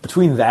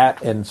between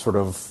that and sort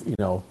of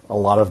a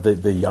lot of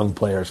the young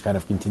players kind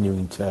of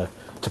continuing to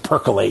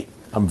percolate,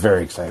 I'm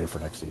very excited for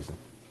next season.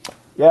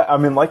 Yeah, I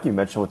mean, like you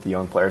mentioned with the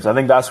young players, I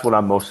think that's what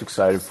I'm most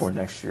excited for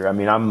next year. I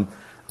mean, I'm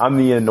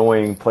the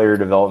annoying player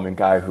development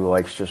guy who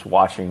likes just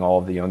watching all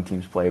of the young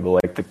teams play, but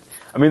like the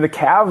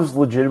Cavs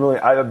legitimately.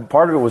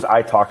 Part of it was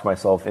I talked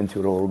myself into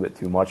it a little bit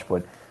too much,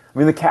 but I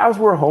mean the Cavs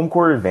were a home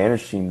court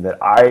advantage team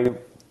that I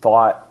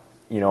thought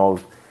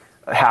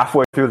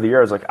halfway through the year,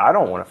 I was like, I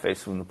don't want to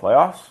face them in the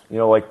playoffs.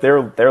 Like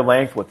their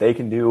length, what they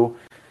can do.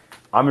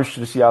 I'm interested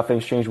to see how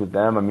things change with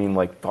them. I mean,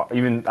 like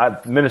even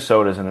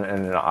Minnesota's in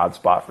an odd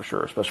spot for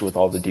sure, especially with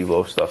all the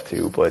D'Lo stuff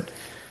too. But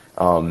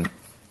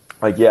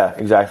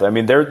exactly. I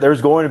mean,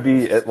 there's going to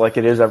be, like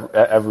it is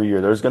every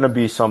year, there's going to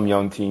be some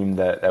young team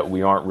that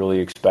we aren't really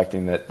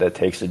expecting that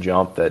takes a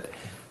jump, that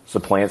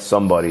supplants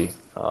somebody.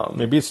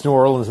 Maybe it's New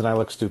Orleans and I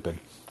look stupid.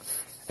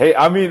 Hey,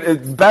 I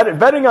mean,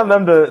 betting on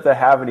them to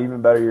have an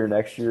even better year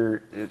next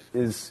year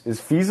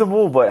is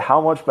feasible, but how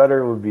much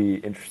better would be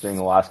interesting.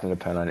 A lot's going to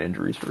depend on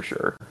injuries for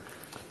sure.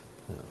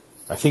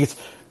 I think it's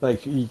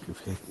like,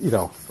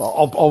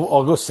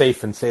 I'll go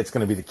safe and say it's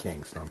going to be the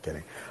Kings. No, I'm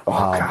kidding. Oh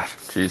gosh,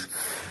 jeez.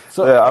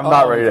 So I'm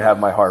not ready to have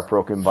my heart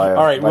broken by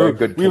all right, by a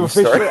good we've Kings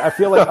officially. story. I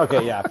feel like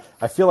okay, yeah.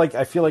 I feel like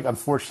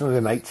unfortunately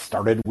the night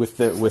started with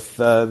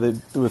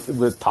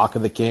talk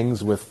of the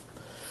Kings with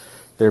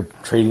they're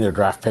trading their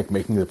draft pick,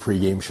 making the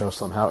pregame show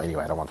somehow.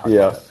 Anyway, I don't want to talk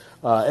about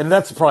that. And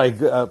that's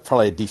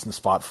probably a decent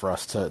spot for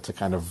us to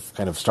kind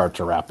of start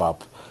to wrap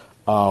up.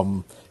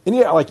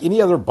 Any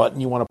other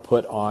button you want to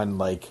put on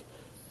like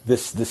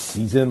this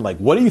season? Like,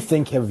 what do you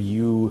think?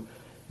 Is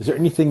there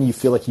anything you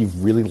feel like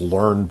you've really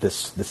learned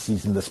this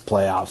season, this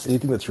playoffs?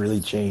 Anything that's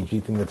really changed?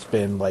 Anything that's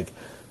been like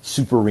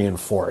super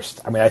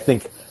reinforced? I mean, I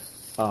think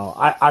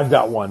I've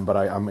got one, but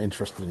I'm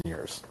interested in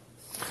yours.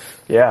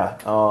 Yeah,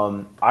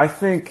 I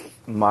think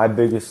my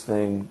biggest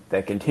thing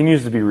that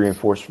continues to be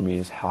reinforced for me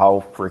is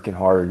how freaking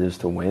hard it is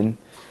to win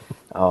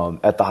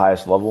at the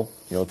highest level.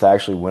 To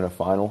actually win a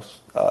finals.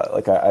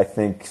 I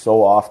think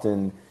so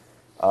often,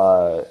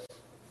 there's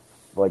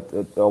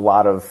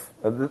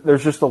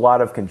just a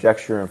lot of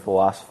conjecture and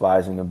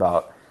philosophizing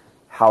about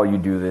how you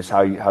do this,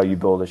 how you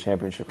build a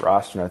championship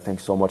roster. And I think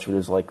so much of it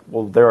is like,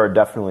 well, there are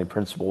definitely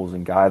principles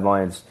and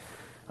guidelines.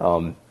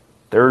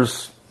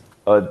 There's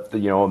a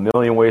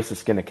million ways to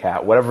skin a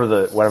cat, whatever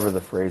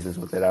the phrase is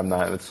with it.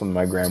 It's something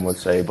my grandma would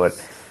say, but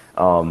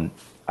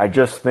I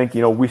just think,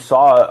 we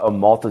saw a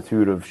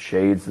multitude of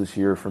shades this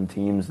year from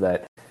teams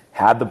that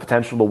had the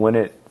potential to win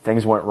it.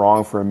 Things went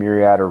wrong for a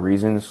myriad of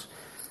reasons.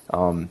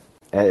 I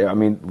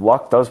mean,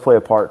 luck does play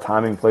a part.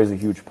 Timing plays a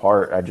huge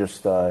part. I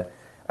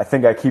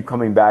think I keep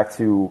coming back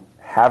to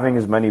having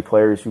as many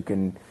players who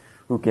can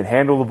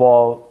handle the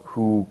ball,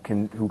 who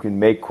can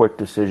make quick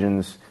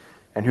decisions,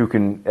 and who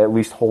can at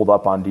least hold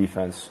up on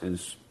defense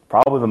is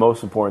probably the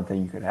most important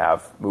thing you can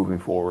have moving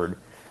forward.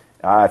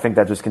 I think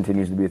that just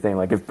continues to be a thing.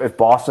 Like if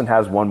Boston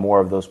has one more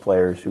of those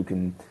players who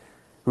can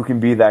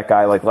be that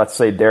guy, like let's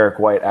say Derek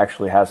White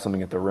actually has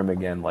something at the rim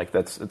again, like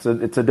it's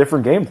a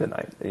different game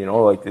tonight,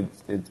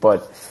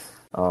 but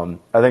I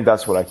think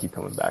that's what I keep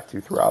coming back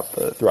to throughout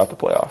the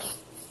playoffs.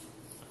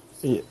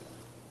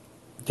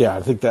 Yeah,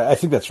 I think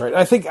that's right.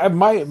 I think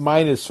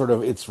mine is sort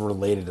of, it's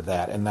related to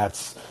that, and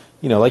that's,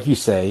 like you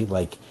say,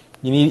 like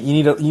you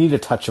need a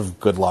touch of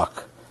good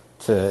luck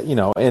to,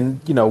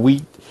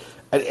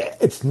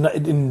 it's not,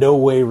 in no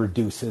way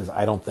reduces,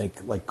 I don't think,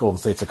 like Golden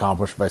State's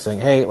accomplished by saying,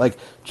 hey, like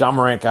John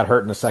Morant got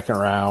hurt in the second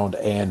round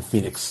and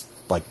Phoenix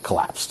like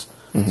collapsed.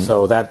 Mm-hmm.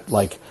 So that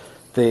like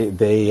they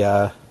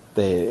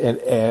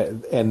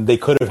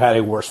could have had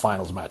a worse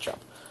finals matchup.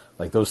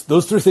 Like those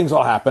three things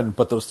all happened,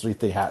 but those three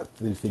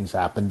things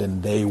happened,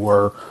 and they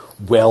were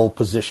well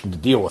positioned to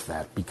deal with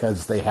that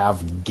because they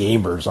have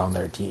gamers on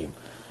their team,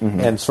 mm-hmm.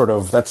 and sort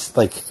of that's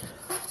like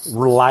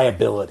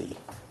reliability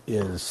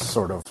is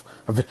sort of.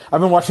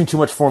 I've been watching too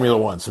much Formula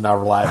One, so now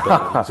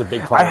reliability is a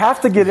big part. I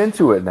have to get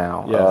into it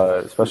now,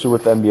 especially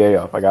with the NBA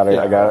up. I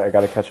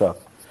gotta catch up.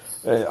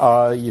 The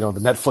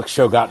Netflix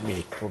show got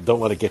me. Well, don't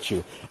let it get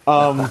you.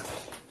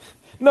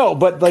 No,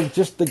 but like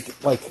just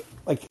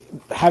like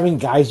having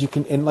guys you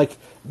can, and like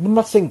I'm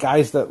not saying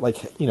guys that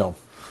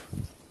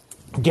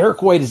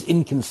Derek White is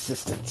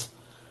inconsistent,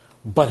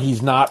 but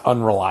he's not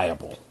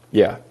unreliable.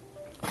 Yeah,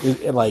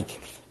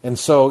 and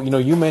so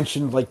you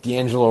mentioned like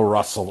D'Angelo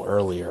Russell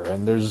earlier,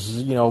 and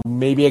there's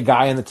maybe a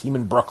guy in the team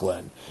in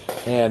Brooklyn,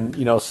 and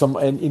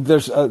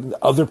there's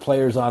other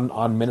players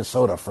on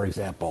Minnesota, for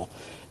example,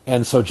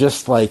 and so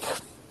just like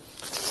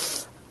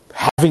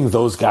having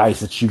those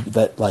guys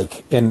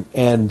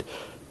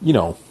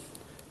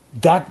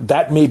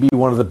that may be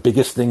one of the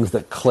biggest things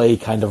that Clay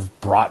kind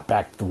of brought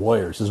back to the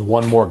Warriors is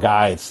one more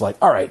guy. It's like,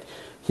 all right,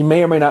 he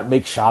may or may not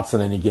make shots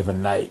on any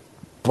given night,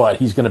 but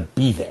he's going to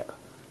be there.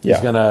 Yeah.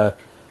 He's going to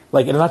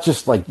and not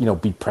just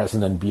be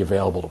present and be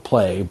available to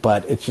play,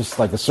 but it's just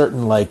like a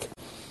certain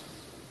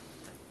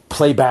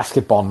play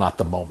basketball, not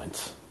the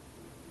moment.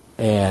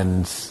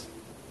 And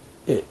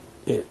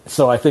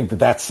so I think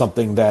that's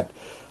something that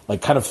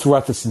kind of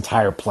throughout this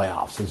entire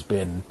playoffs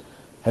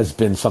has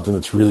been something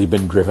that's really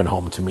been driven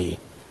home to me.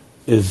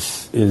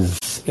 This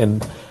is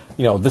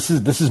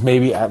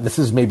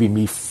maybe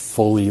me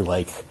fully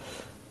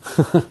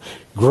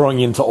growing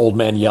into old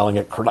man yelling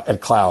at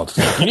clouds.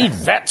 You need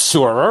vets,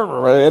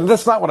 and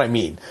that's not what I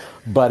mean,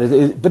 but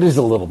it is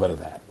a little bit of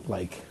that.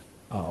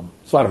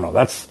 So I don't know.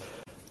 That's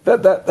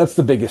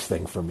the biggest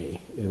thing for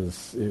me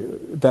is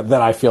that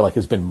I feel like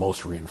has been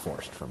most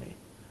reinforced for me.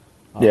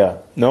 Yeah,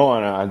 no,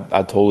 and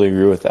I totally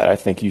agree with that. I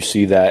think you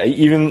see that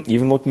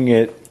even looking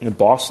at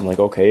Boston,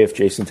 okay, if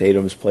Jason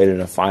Tatum has played in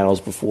a finals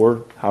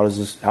before, how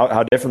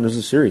different does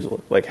the series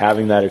look? Like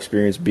having that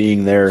experience,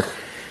 being there,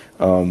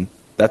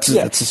 that's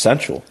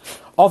essential.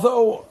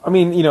 Although, I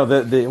mean,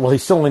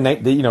 he's still only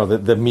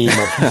the meme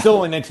of he's still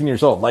only 19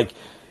 years old. Like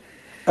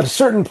at a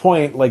certain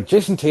point,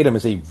 Jason Tatum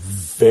is a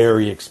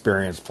very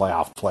experienced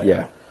playoff player.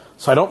 Yeah.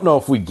 So I don't know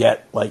if we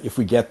get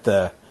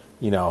the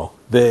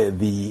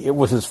it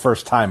was his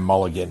first time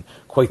mulligan,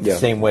 quite the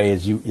same way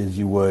as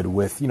you would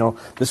with,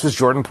 this was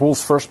Jordan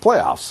Poole's first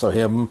playoffs, so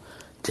him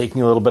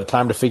taking a little bit of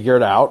time to figure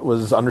it out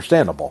was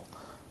understandable.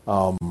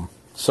 But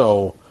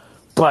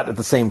at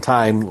the same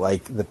time,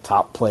 like the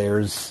top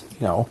players,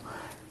 it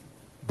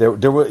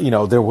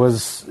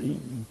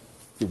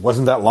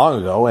wasn't that long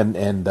ago,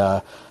 and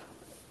I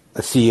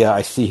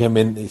see him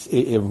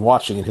in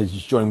watching, and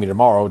he's joining me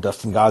tomorrow.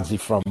 Dustin Godsey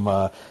from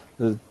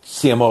the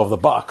CMO of the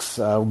Bucks.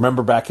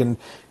 Remember back in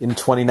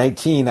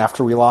 2019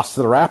 after we lost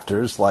to the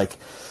Raptors, like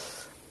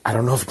I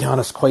don't know if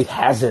Giannis quite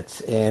has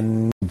it,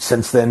 and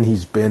since then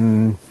he's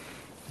been,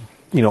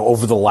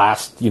 over the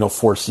last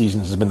 4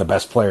 seasons has been the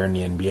best player in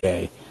the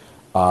NBA.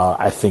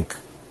 I think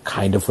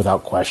kind of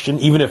without question,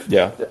 even if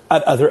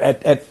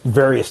at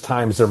various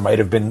times there might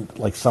have been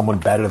like someone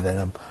better than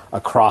him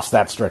across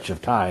that stretch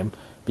of time.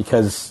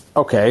 Because,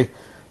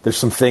 there's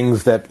some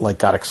things that like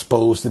got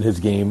exposed in his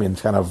game in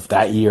kind of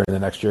that year and the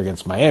next year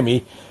against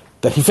Miami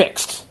that he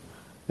fixed.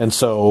 And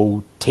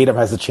so Tatum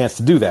has a chance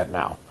to do that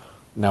now.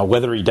 Now,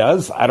 whether he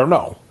does, I don't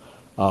know.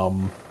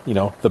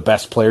 The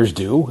best players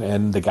do,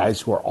 and the guys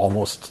who are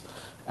almost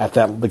at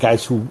that, the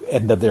guys who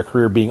end up their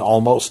career being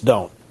almost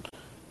don't.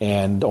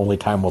 And only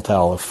time will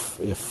tell if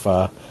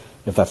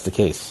that's the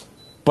case.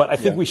 But I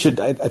think we should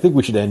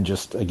end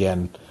just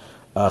again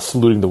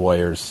saluting the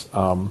Warriors.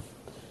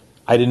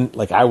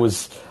 I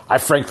was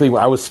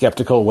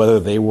skeptical whether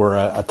they were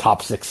a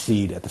top 6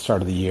 seed at the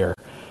start of the year.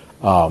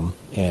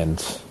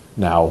 And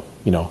now,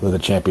 they're the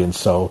champions.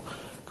 So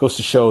it goes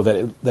to show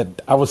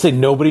that I would say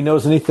nobody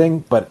knows anything,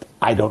 but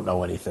I don't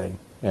know anything.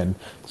 And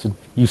it's a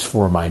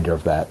useful reminder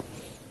of that.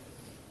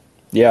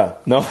 Yeah,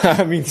 no,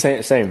 I mean,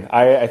 same.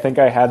 I think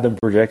I had them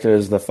projected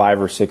as the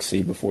 5 or 6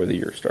 seed before the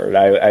year started.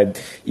 I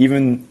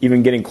even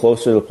getting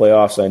closer to the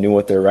playoffs, I knew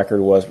what their record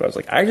was, but I was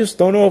like, I just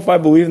don't know if I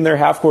believe in their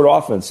half-court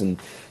offense. And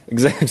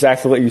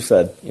exactly what you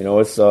said.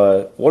 It's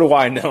what do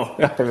I know?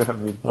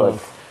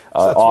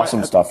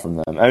 Awesome stuff from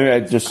them. I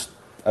mean,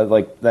 I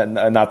like that.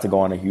 Not to go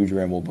on a huge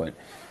ramble, but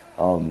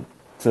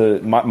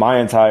my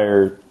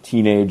entire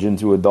teenage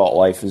into adult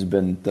life has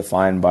been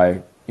defined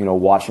by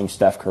watching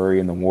Steph Curry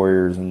and the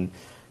Warriors and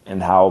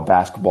how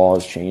basketball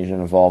has changed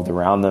and evolved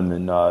around them,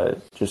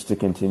 and just to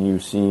continue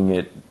seeing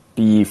it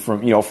be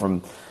from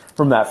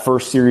that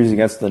first series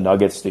against the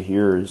Nuggets to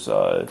here is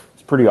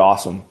it's pretty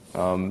awesome.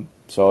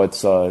 So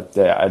it's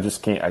I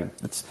just can't.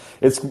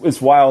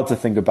 It's wild to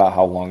think about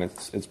how long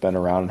it's been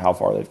around and how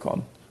far they've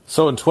come.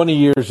 So in 20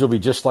 years, you'll be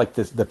just like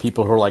the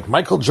people who are like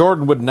Michael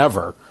Jordan would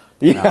never.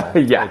 Yeah.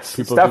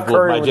 People of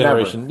my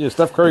generation. Yeah,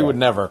 Steph Curry would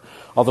never.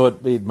 Although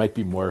it might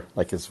be more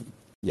like his.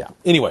 Yeah.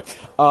 Anyway,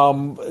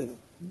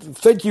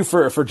 thank you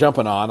for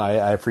jumping on.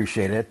 I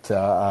appreciate it.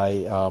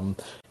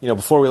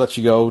 Before we let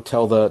you go,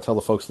 tell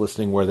the folks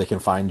listening where they can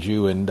find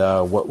you and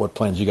what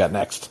plans you got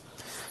next.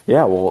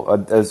 Yeah,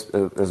 well,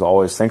 as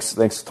always, thanks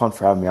a ton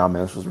for having me on,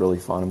 man. This was really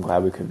fun. I'm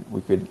glad we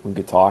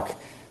could talk.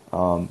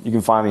 You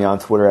can find me on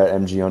Twitter at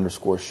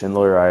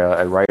 @MG_Schindler.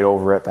 I write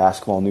over at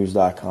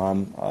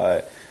basketballnews.com.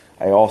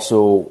 I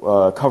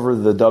also cover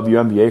the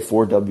WNBA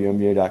for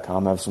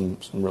WNBA.com. I have some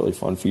really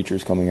fun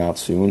features coming out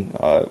soon.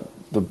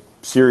 The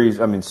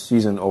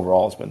season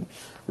overall has been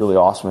really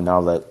awesome. And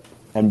now that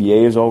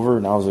NBA is over,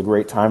 now is a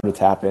great time to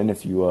tap in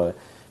if you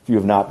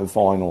have not been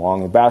following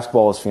along. The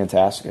basketball is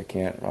fantastic. I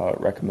can't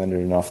recommend it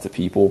enough to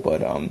people.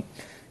 But,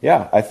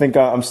 I think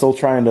I'm still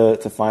trying to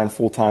find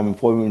full-time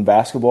employment in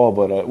basketball,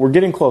 but we're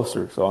getting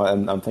closer. So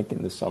I'm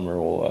thinking this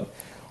summer we'll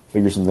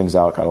figure some things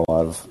out. Got a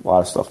lot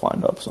of stuff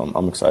lined up, so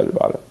I'm excited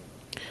about it.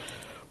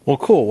 Well,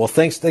 cool. Well,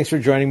 thanks for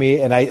joining me.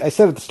 And I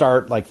said at the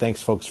start,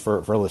 thanks folks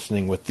for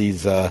listening with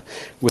these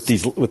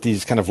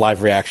kind of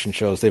live reaction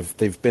shows.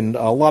 They've been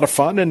a lot of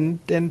fun,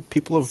 and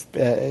people have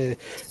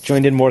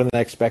joined in more than I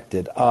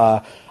expected.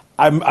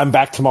 I'm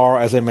back tomorrow,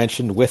 as I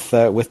mentioned, with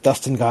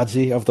Dustin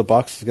Godsey of the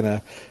Bucks.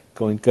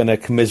 Going to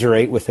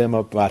commiserate with him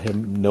about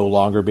him no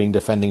longer being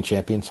defending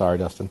champion. Sorry,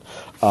 Dustin.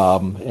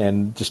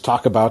 And just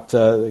talk about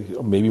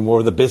maybe more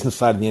of the business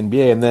side of the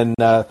NBA. And then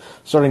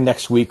starting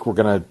next week, we're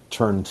going to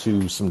turn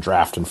to some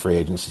draft and free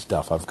agency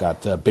stuff. I've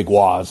got Big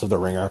Waz of the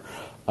Ringer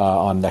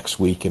on next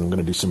week, and I'm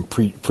going to do some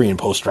pre and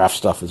post draft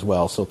stuff as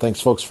well. So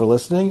thanks, folks, for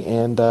listening,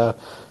 and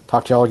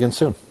talk to y'all again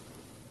soon.